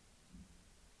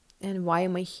 And why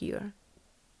am I here?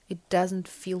 It doesn't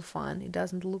feel fun. It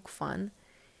doesn't look fun.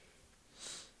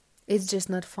 It's just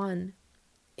not fun.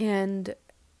 And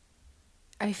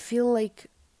I feel like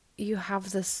you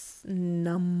have this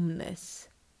numbness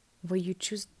where you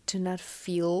choose to not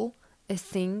feel a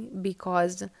thing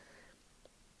because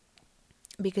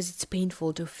it's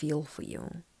painful to feel for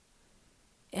you.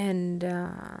 And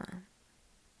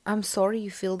I'm sorry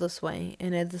you feel this way.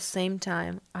 And at the same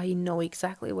time, I know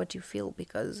exactly what you feel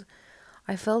because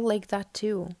I felt like that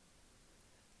too.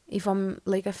 I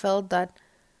felt that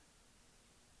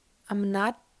I'm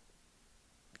not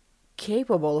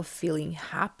capable of feeling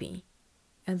happy.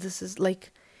 And this is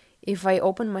like, if I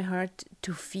open my heart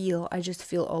to feel, I just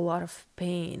feel a lot of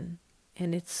pain.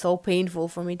 And it's so painful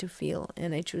for me to feel,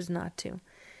 and I choose not to.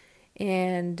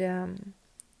 And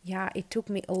it took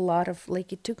me a lot of, I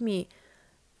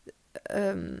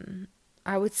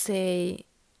would say,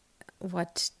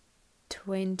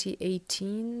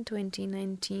 2018,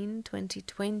 2019,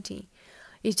 2020.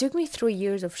 It took me 3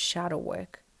 years of shadow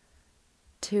work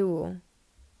to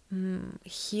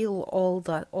heal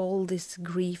all this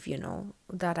grief,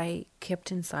 that I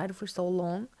kept inside for so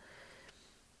long.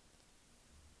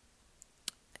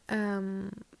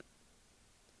 I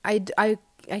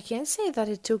can't say that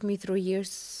it took me 3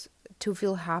 years to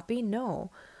feel happy.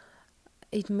 No,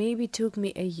 it maybe took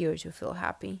me a year to feel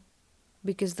happy.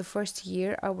 Because the first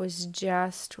year I was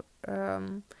just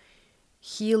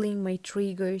healing my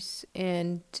triggers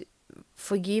and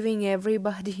forgiving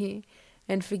everybody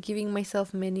and forgiving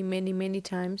myself many, many, many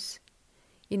times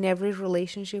in every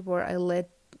relationship where I let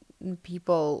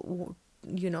people,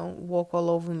 walk all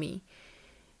over me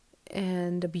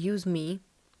and abuse me.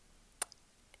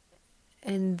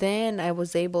 And then I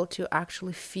was able to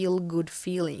actually feel good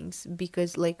feelings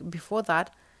because, before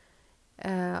that,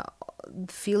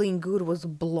 feeling good was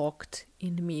blocked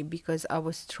in me because I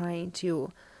was trying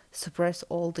to suppress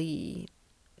all the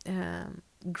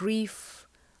grief,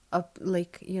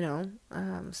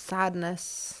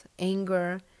 sadness,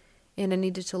 anger, and I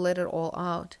needed to let it all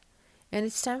out. And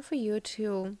it's time for you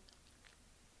to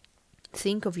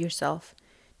think of yourself,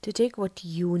 to take what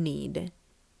you need,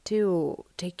 to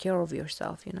take care of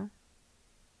yourself,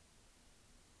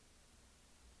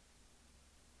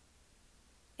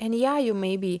 And you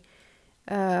maybe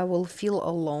will feel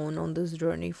alone on this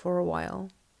journey for a while.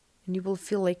 And you will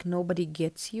feel like nobody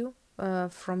gets you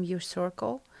from your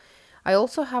circle. I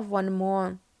also have one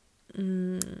more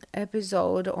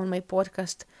episode on my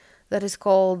podcast that is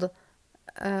called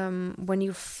when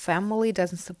your family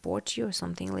doesn't support you or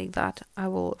something like that. I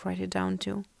will write it down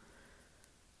too.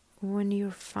 When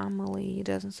your family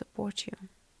doesn't support you.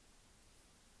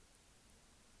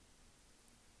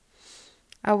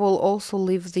 I will also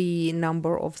leave the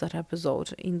number of that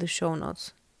episode in the show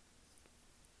notes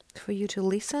for you to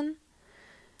listen,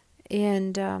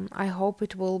 and I hope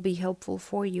it will be helpful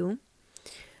for you.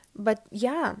 But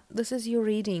yeah, this is your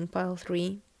reading, pile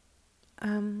 3.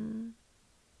 I'm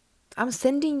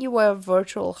sending you a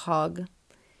virtual hug,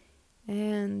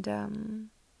 and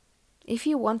if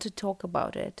you want to talk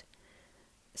about it,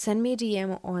 send me a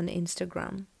DM on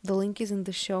Instagram. The link is in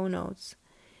the show notes.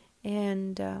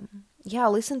 And yeah,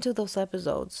 listen to those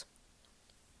episodes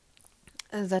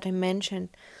that I mentioned.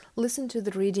 Listen to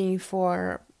the reading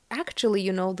for, actually,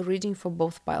 the reading for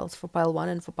both piles, for pile 1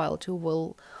 and for pile 2,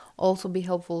 will also be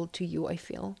helpful to you, I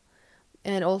feel.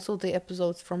 And also the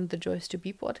episodes from the Joyous to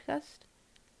Be podcast.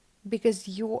 Because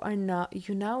you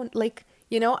now, like,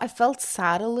 I felt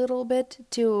sad a little bit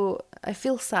I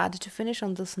feel sad to finish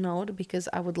on this note because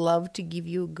I would love to give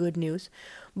you good news.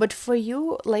 But for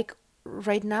you, like,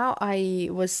 right now, I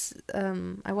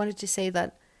wanted to say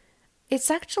that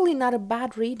it's actually not a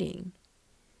bad reading.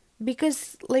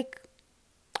 Because, like,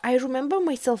 I remember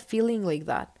myself feeling like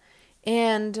that.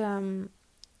 And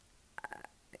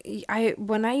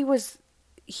when I was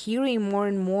hearing more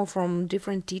and more from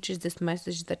different teachers this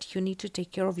message that you need to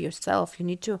take care of yourself, you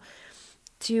need to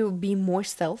be more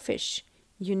selfish,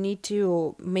 you need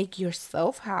to make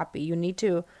yourself happy, you need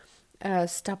to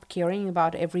stop caring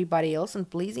about everybody else and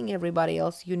pleasing everybody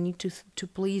else, you need to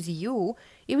please you.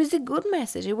 It was a good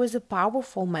message, it was a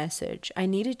powerful message. I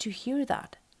needed to hear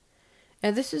that.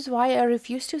 And this is why I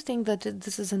refuse to think that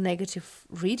this is a negative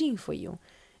reading for you.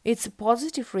 It's a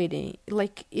positive reading,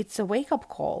 like it's a wake-up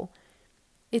call.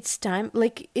 It's time,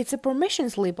 like it's a permission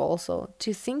slip also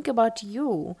to think about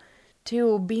you,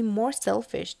 to be more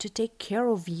selfish, to take care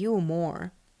of you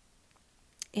more.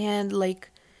 And like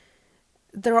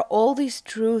there are all these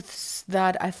truths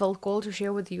that I felt called to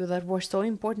share with you that were so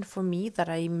important for me that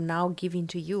I'm now giving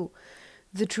to you.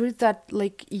 The truth that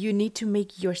like you need to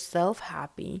make yourself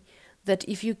happy, that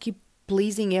if you keep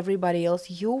pleasing everybody else,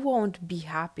 you won't be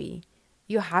happy.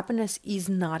 Your happiness is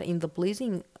not in the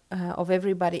pleasing of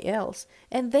everybody else,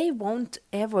 and they won't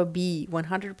ever be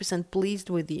 100% pleased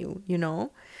with you,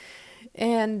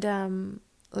 and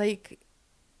like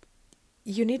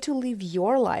you need to live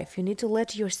your life, you need to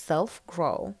let yourself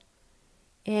grow,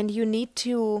 and you need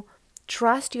to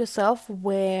trust yourself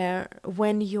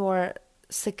when your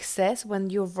success, when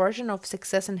your version of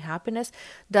success and happiness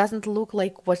doesn't look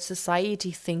like what society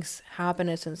thinks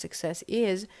happiness and success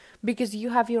is, because you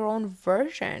have your own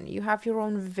version, you have your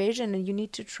own vision, and you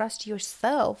need to trust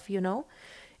yourself,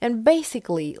 And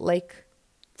basically, like,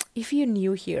 if you're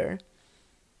new here,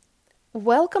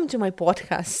 welcome to my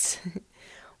podcast.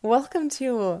 Welcome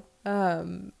to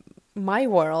my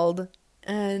world,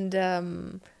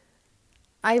 and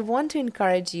I want to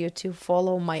encourage you to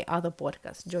follow my other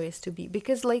podcast, Joyous to Be,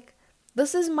 because like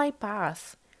this is my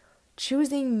path.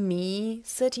 Choosing me,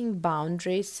 setting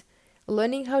boundaries,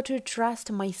 learning how to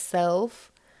trust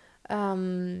myself,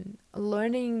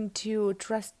 learning to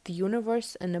trust the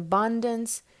universe and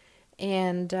abundance,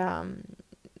 and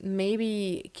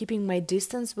maybe keeping my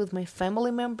distance with my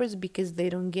family members because they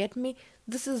don't get me.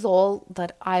 This is all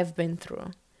that I've been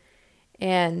through.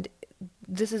 And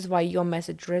this is why your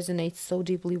message resonates so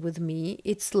deeply with me.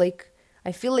 It's like,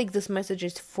 I feel like this message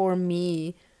is for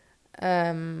me,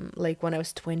 like when I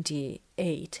was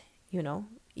 28,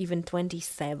 even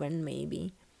 27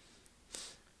 maybe.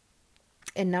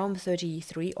 And now I'm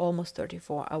 33, almost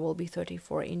 34. I will be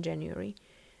 34 in January.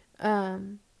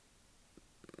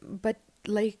 But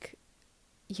like,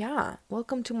 yeah,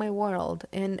 welcome to my world.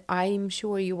 And I'm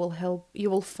sure you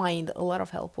will find a lot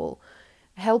of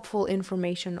helpful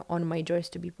information on my Joyous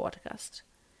to Be podcast.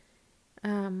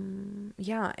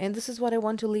 Yeah, and this is what I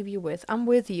want to leave you with. I'm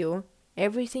with you.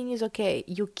 Everything is okay.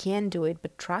 You can do it,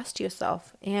 but trust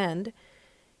yourself. And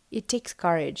it takes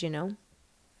courage,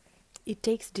 It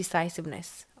takes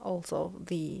decisiveness. Also,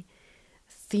 the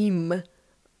theme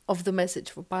of the message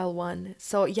for pile 1.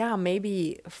 So yeah,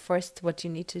 maybe first what you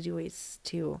need to do is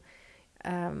to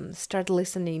start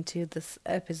listening to this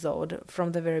episode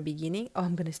from the very beginning. Oh,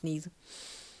 I'm gonna sneeze.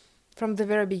 From the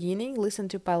very beginning, listen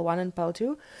to pile 1 and pile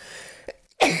 2.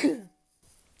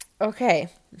 Okay.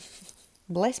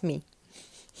 Bless me.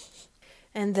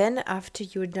 And then after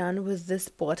you're done with this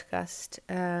podcast,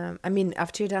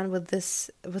 after you're done with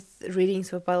readings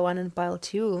for pile 1 and pile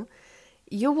 2,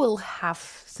 you will have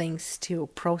things to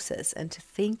process and to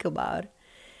think about.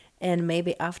 And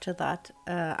maybe after that,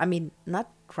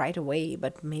 not right away,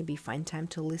 but maybe find time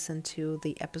to listen to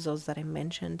the episodes that I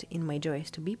mentioned in my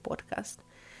Joyous to Be podcast.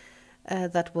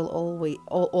 That will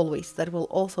always that will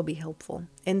also be helpful.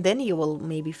 And then you will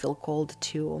maybe feel called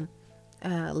to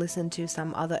listen to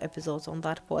some other episodes on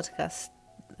that podcast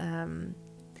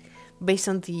based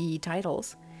on the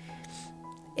titles.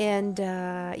 And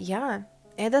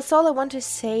and that's all I want to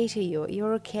say to you.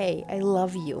 You're okay. I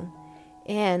love you.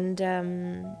 And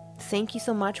thank you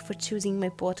so much for choosing my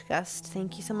podcast.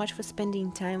 Thank you so much for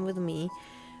spending time with me,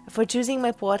 for choosing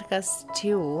my podcast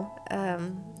to,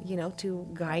 to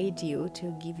guide you,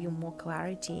 to give you more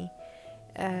clarity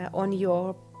on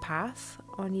your path,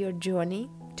 on your journey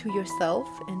to yourself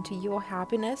and to your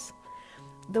happiness,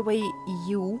 the way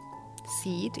you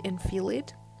see it and feel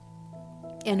it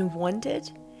and want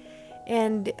it.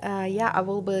 And I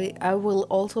will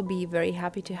also be very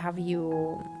happy to have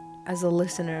you as a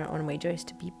listener on my Joyous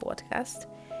to Be podcast.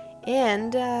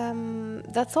 And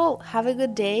that's all. Have a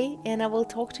good day, and I will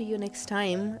talk to you next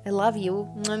time. I love you.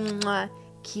 Mwah, mwah.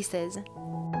 Kisses.